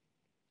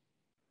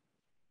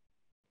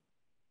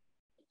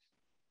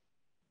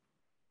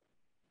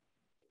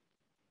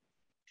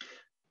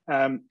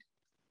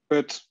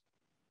 But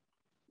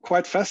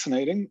quite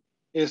fascinating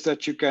is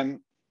that you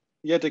can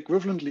yet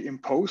equivalently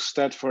impose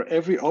that for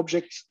every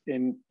object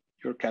in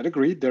your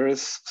category, there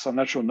is some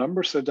natural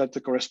number so that the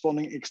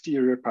corresponding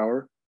exterior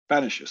power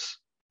vanishes.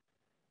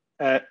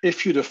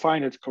 If you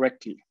define it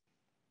correctly.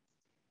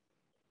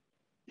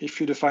 If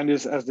you define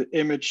this as the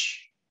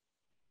image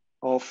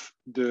of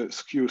the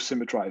skew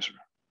symmetrizer.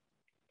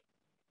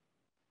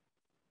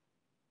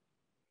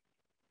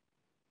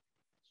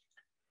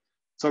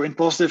 So in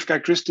positive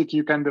characteristic,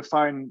 you can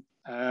define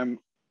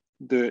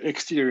the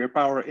exterior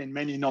power in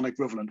many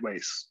non-equivalent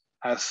ways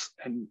as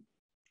an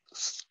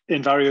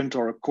invariant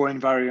or a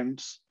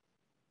co-invariant,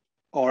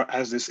 or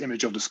as this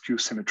image of the skew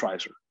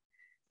symmetrizer.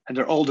 And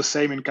they're all the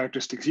same in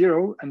characteristic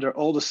 0, and they're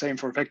all the same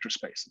for vector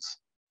spaces.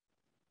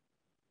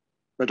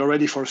 But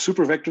already for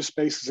super vector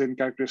spaces in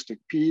characteristic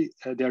P,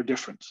 they're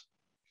different,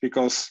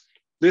 because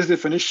this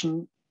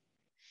definition,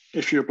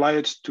 if you apply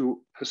it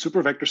to a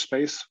super vector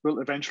space, will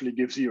eventually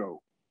give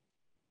 0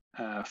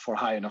 for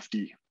high enough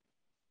D,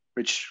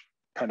 which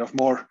kind of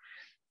more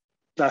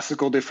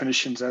classical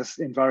definitions as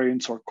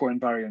invariants or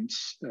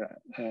co-invariants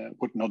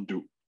would not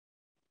do.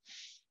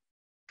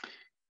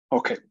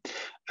 Okay,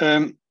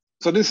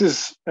 so this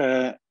is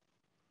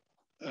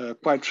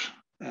quite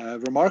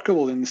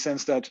remarkable in the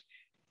sense that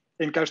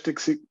in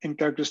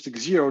characteristic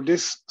 0,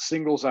 this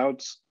singles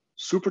out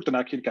super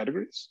tannakian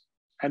categories,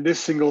 and this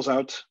singles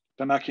out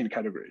tannakian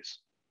categories.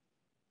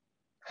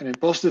 And in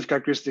positive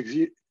characteristics,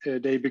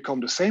 they become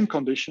the same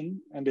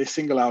condition, and they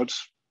single out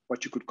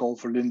what you could call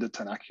Verlinde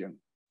tannakian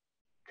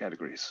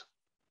categories.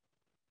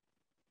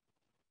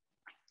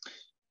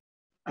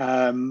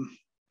 Okay.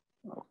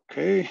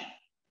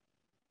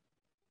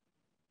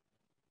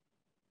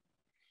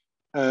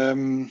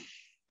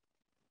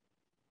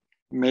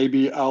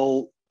 Maybe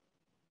I'll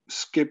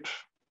skip.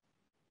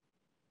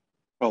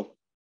 Well,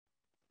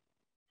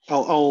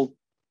 I'll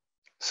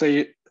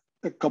say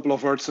a couple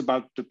of words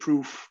about the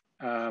proof.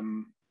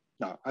 No,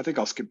 I think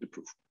I'll skip the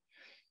proof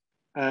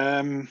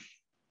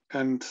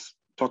and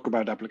talk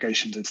about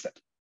applications instead.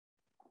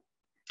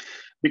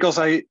 Because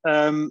I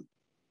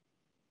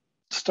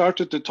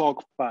started the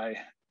talk by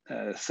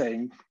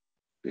saying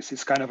this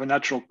is kind of a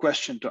natural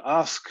question to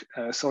ask.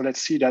 So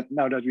let's see that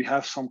now that we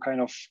have some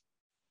kind of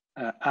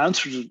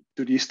answer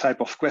to these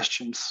type of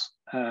questions,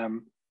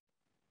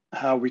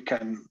 how we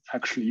can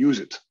actually use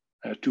it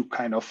to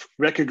kind of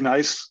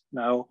recognize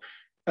now,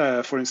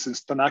 for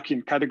instance,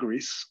 tannakian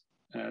categories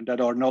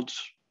that are not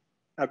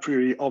a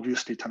priori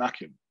obviously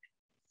tannakian.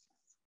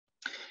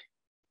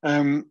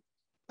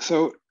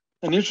 So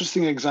an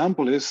interesting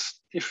example is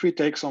if we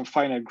take some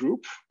finite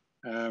group,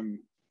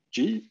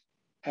 G,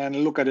 and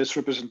look at its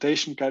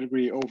representation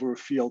category over a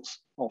field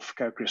of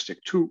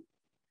characteristic 2,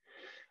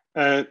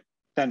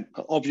 then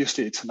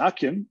obviously it's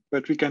tannakian,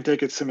 but we can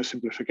take its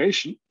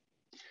semi-simplification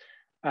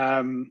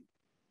and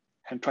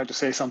try to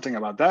say something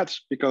about that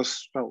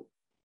because, well,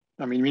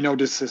 I mean, we know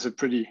this is a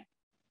pretty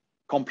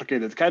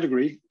complicated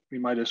category. We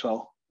might as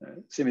well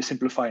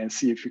semi-simplify and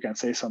see if we can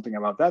say something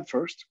about that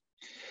first.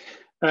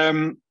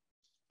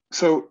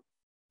 So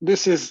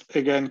this is,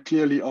 again,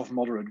 clearly of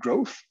moderate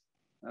growth,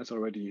 as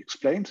already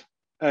explained.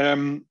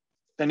 And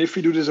if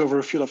we do this over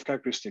a field of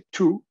characteristic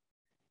 2,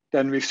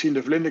 then we've seen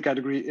the Vlinde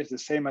category is the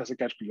same as the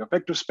category of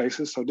vector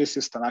spaces. So this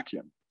is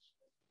tannakian.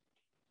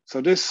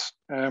 So this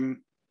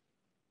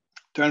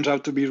turns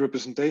out to be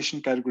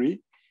representation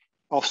category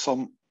of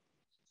some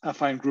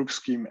affine group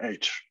scheme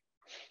H.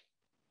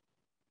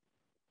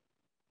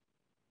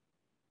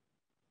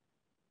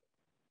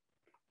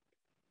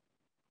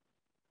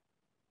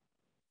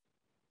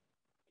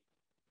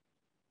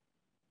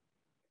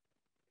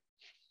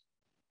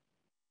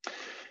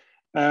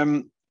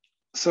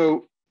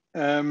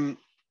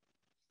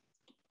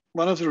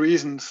 One of the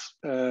reasons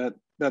that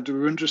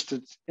we're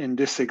interested in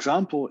this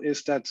example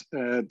is that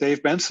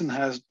Dave Benson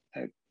has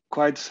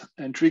quite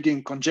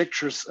intriguing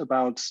conjectures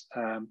about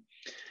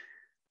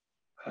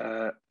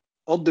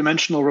odd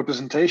dimensional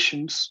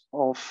representations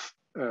of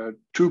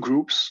two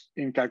groups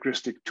in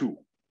characteristic 2.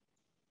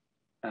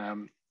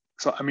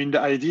 So, I mean, the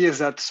idea is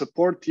that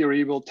support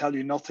theory will tell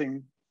you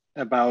nothing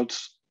about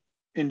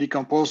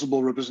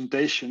indecomposable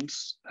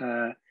representations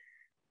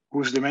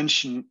whose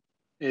dimension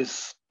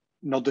is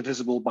not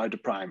divisible by the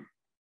prime.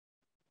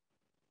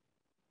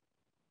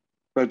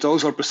 But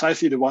those are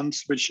precisely the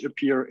ones which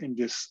appear in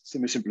this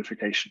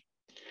semi-simplification.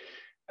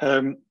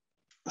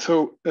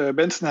 So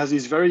Benson has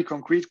these very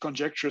concrete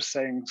conjectures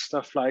saying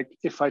stuff like,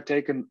 if I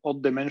take an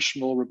odd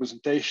dimensional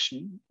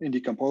representation,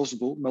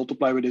 indecomposable,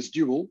 multiply with its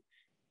dual,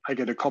 I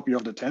get a copy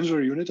of the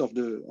tensor unit of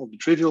the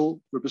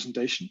trivial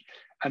representation,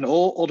 and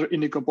all other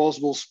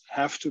indecomposables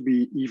have to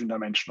be even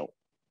dimensional.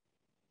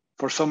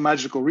 For some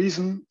magical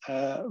reason,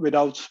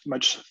 without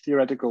much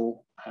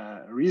theoretical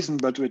reason,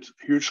 but with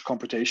huge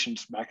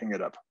computations backing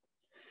it up.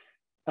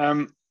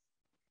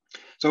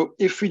 So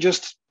if we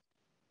just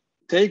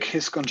take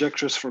his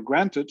conjectures for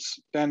granted,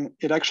 then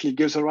it actually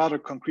gives a rather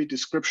concrete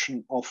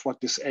description of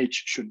what this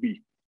H should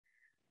be.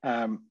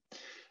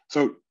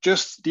 So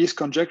just these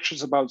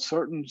conjectures about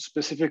certain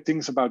specific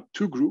things about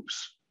two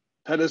groups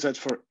tell us that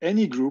for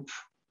any group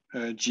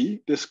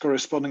G, this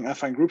corresponding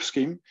affine group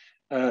scheme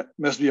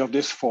must be of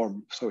this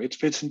form. So it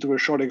fits into a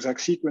short exact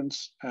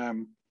sequence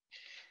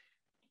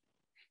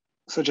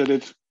such that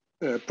it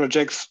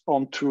projects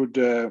onto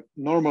the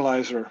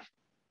normalizer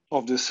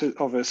of a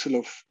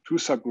Sylow 2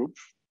 subgroup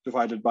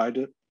divided by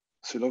the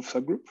Sylow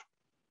subgroup.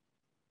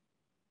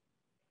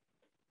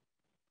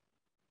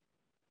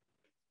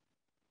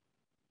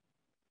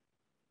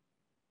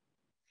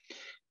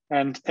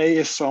 And A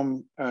is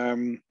some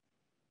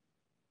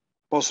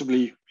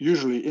possibly,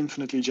 usually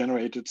infinitely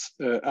generated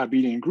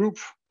abelian group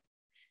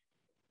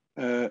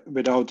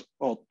without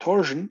odd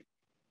torsion.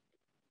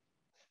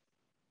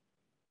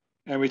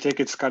 And we take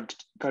its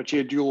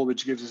Cartier dual,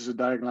 which gives us a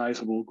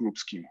diagonalizable group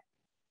scheme.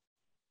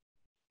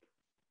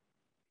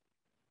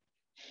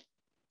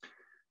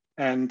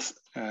 And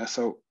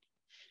so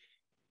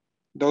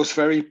those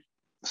very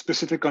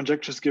specific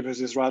conjectures give us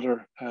this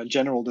rather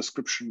general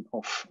description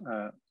of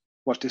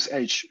what this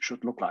H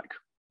should look like.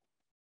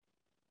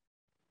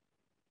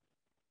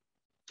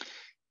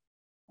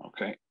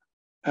 Okay,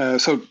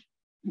 so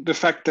the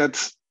fact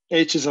that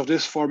H is of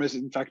this form is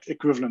in fact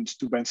equivalent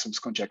to Benson's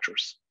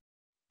conjectures.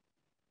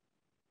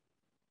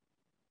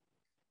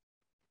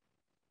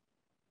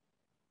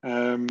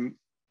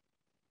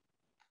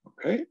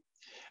 Okay,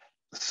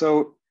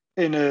 so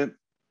in a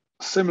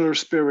similar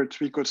spirit,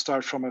 we could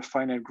start from a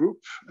finite group.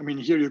 I mean,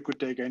 here you could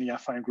take any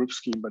affine group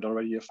scheme, but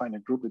already a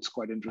finite group, it's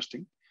quite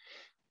interesting.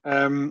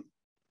 And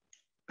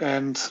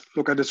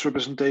look at its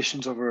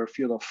representations over a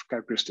field of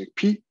characteristic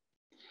P.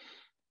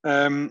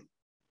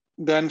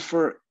 Then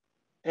for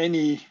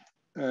any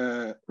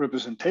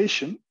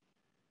representation,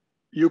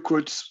 you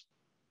could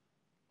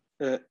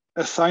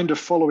assign the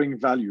following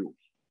value.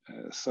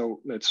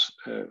 So let's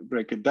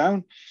break it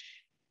down.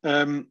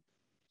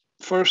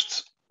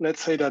 First,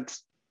 let's say that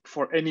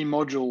for any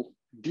module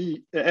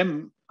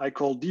M, I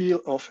call D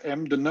of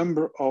M the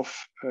number of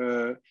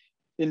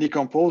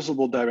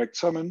indecomposable direct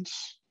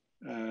summands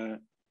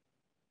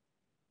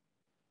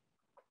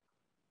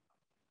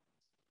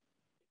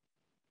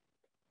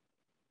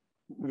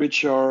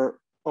which are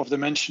of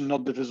dimension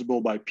not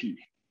divisible by P.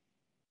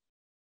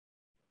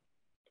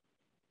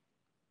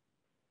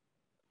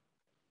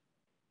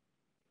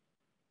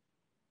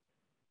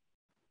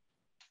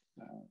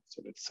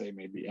 So let's say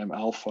maybe M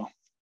alpha.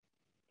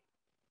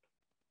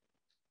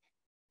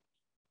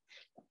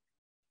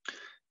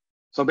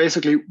 So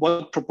basically,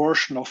 what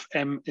proportion of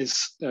M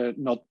is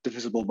not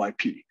divisible by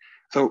P?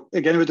 So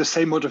again, with the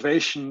same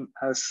motivation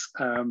as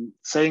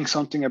saying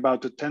something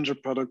about the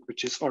tensor product,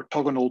 which is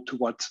orthogonal to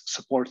what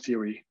support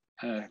theory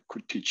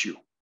could teach you.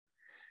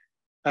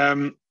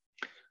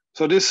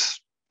 So this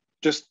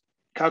just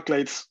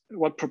calculates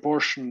what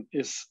proportion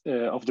is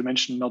of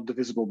dimension not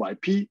divisible by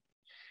P.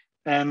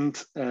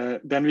 And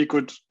then we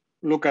could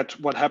look at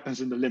what happens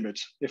in the limit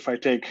if I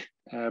take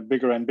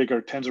bigger and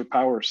bigger tensor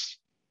powers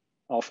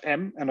of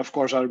M, and of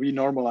course I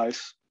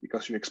renormalize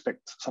because you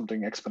expect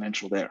something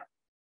exponential there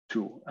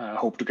to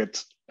hope to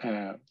get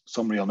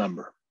some real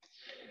number.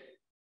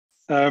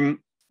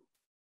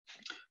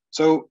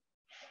 So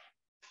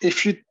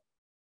if you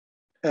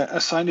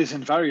assign this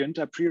invariant,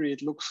 a priori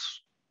it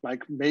looks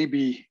like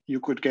maybe you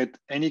could get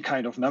any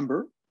kind of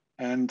number,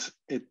 and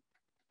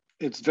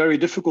it's very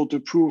difficult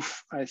to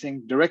prove, I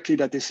think, directly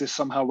that this is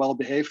somehow well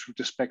behaved with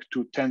respect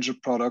to tensor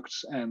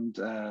products and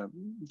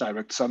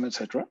direct sum,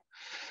 etc.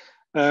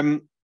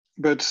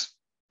 But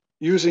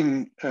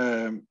using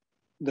the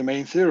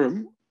main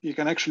theorem, you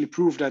can actually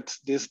prove that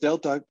this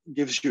delta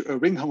gives you a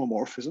ring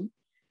homomorphism,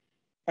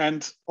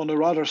 and on a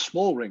rather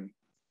small ring.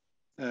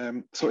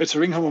 So it's a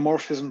ring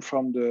homomorphism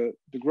from the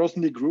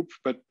Grothendieck group,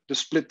 but the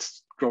split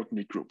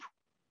Grothendieck group.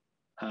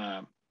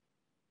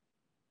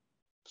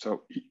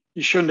 So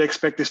you shouldn't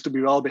expect this to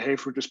be well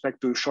behaved with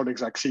respect to short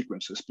exact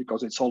sequences,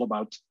 because it's all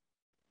about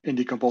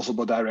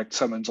indecomposable direct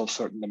summands of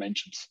certain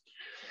dimensions.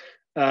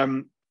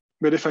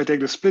 But if I take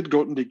the split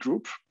Grothendieck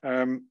group,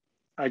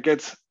 I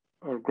get,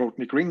 or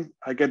Grothendieck ring,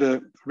 I get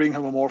a ring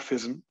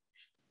homomorphism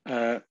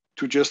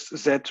to just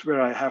Z,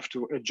 where I have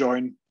to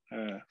adjoin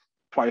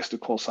twice the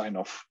cosine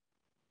of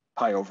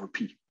pi over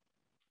P.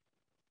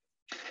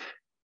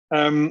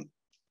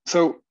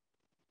 So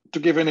to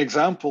give an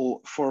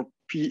example, for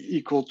P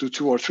equal to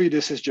 2 or 3,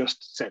 this is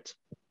just Z.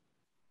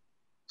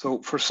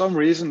 So for some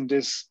reason,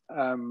 this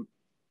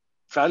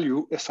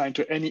value assigned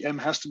to any M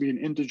has to be an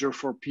integer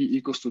for P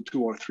equals to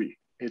 2 or 3.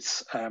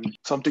 It's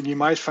something you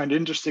might find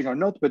interesting or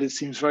not, but it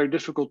seems very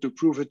difficult to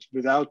prove it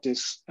without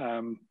this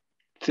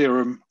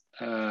theorem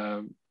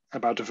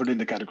about the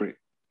Verlinde category.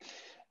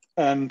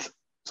 And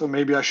so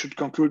maybe I should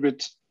conclude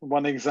with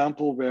one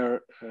example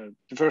where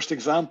the first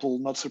example,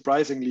 not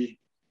surprisingly,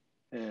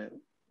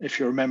 if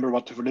you remember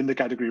what the Verlinde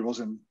category was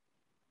in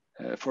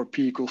for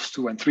P equals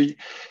 2 and 3,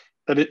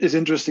 that it is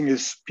interesting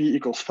is P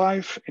equals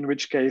 5, in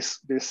which case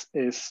this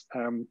is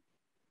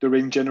the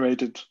ring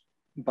generated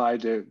by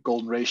the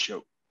golden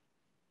ratio.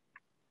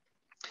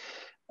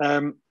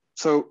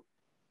 So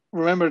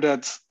remember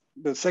that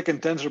the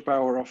second tensor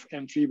power of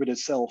M3 with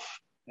itself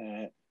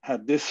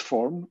had this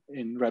form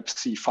in rep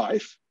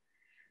C5.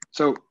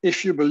 So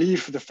if you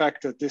believe the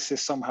fact that this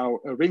is somehow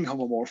a ring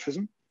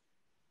homomorphism,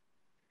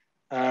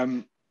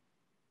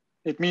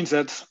 it means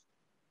that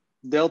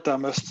delta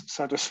must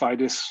satisfy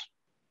this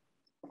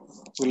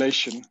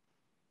relation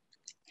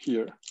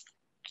here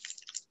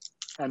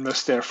and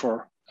must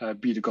therefore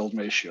be the golden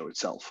ratio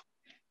itself.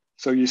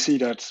 So you see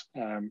that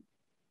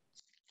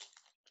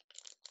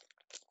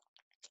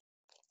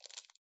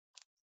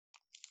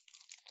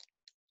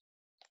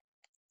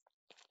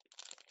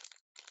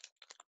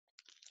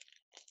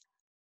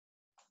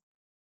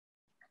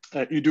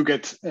you do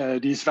get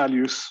these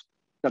values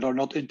that are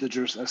not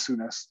integers as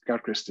soon as the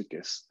characteristic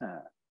is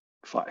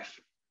 5.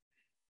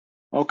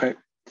 Okay,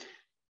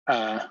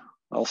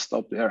 I'll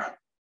stop there.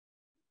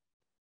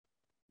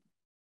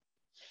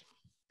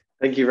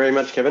 Thank you very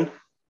much, Kevin.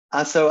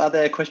 So are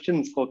there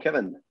questions for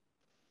Kevin?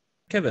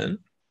 Kevin,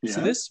 Yeah.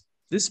 so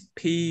this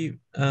P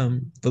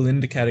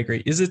Verlinde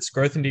category, is its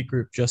Grothendieck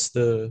group just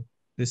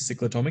this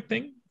cyclotomic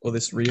thing, or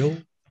this real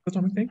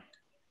cyclotomic thing?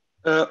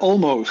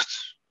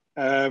 Almost.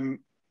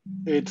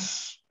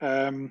 It's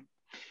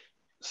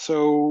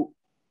so,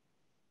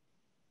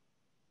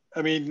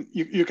 I mean,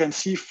 you can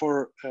see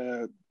for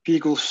P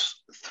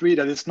equals 3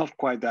 that it's not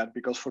quite that,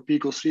 because for P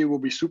equals 3 it will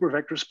be super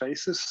vector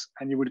spaces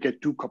and you would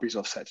get 2 copies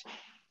of Z.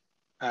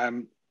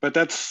 But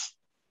that's,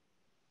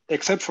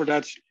 except for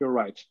that, you're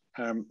right.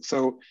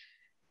 So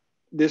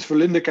this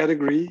Verlinde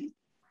category,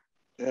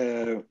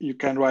 you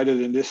can write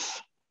it in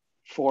this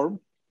form.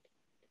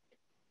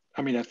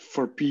 I mean,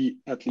 for P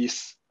at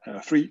least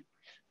 3.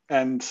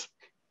 And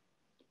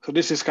so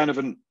this is kind of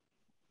an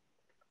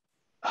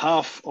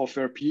half of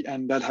where P,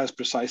 and that has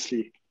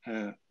precisely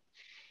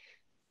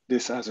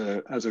this as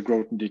a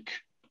Grothendieck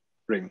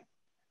ring.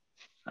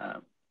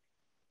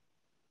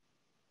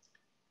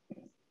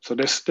 So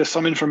there's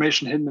some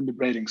information hidden in the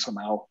braiding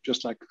somehow,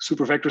 just like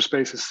super vector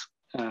spaces.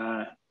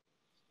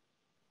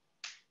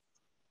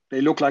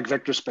 They look like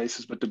vector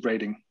spaces, but the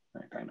braiding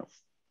kind of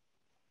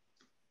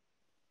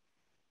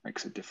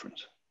makes it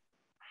different.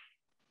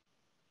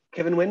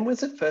 Kevin, when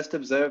was it first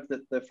observed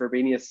that the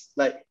Frobenius,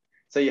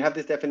 so you have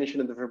this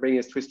definition of the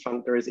Frobenius twist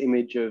functor as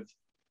image of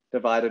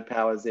divided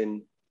powers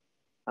in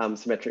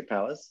symmetric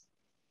powers.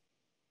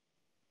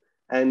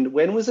 And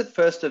when was it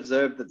first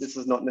observed that this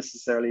is not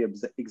necessarily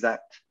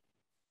exact?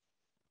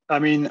 I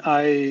mean,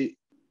 I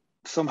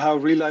somehow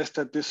realized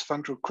that this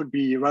functor could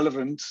be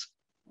relevant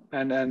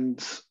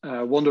and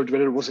wondered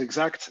whether it was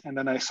exact. And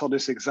then I saw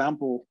this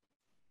example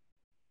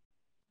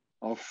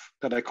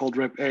that I called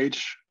rep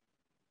H.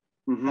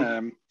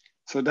 Mm-hmm.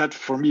 So that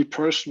for me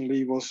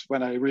personally was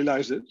when I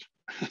realized it.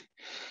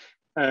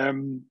 I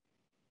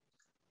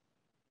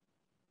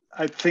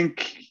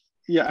think,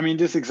 yeah, I mean,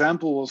 this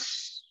example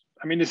was,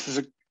 I mean, this is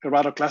a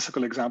rather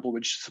classical example,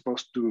 which is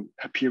supposed to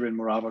appear in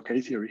Morava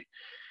K-theory.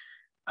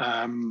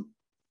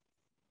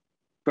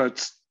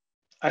 But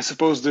I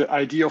suppose the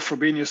idea of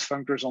Frobenius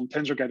functors on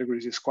tensor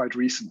categories is quite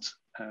recent.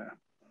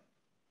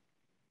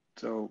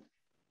 So,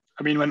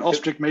 I mean, when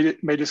Ostrik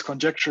made his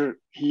conjecture,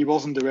 he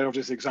wasn't aware of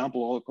this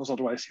example, because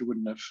otherwise he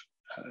wouldn't have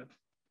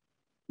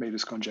made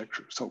his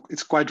conjecture. So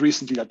it's quite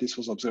recently that this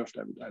was observed,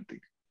 I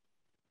think.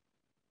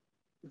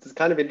 This is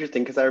kind of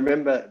interesting because I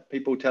remember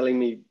people telling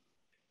me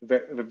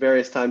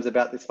various times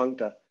about this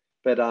functor,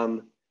 but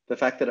the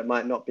fact that it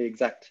might not be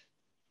exact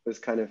was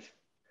kind of,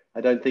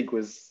 I don't think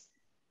was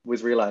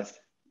realized.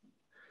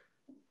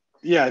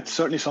 Yeah, it's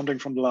certainly something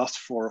from the last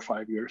 4 or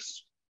 5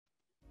 years.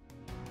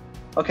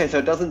 Okay, so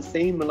it doesn't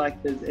seem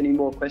like there's any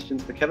more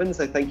questions for Kevin,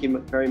 so thank you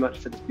very much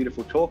for this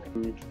beautiful talk.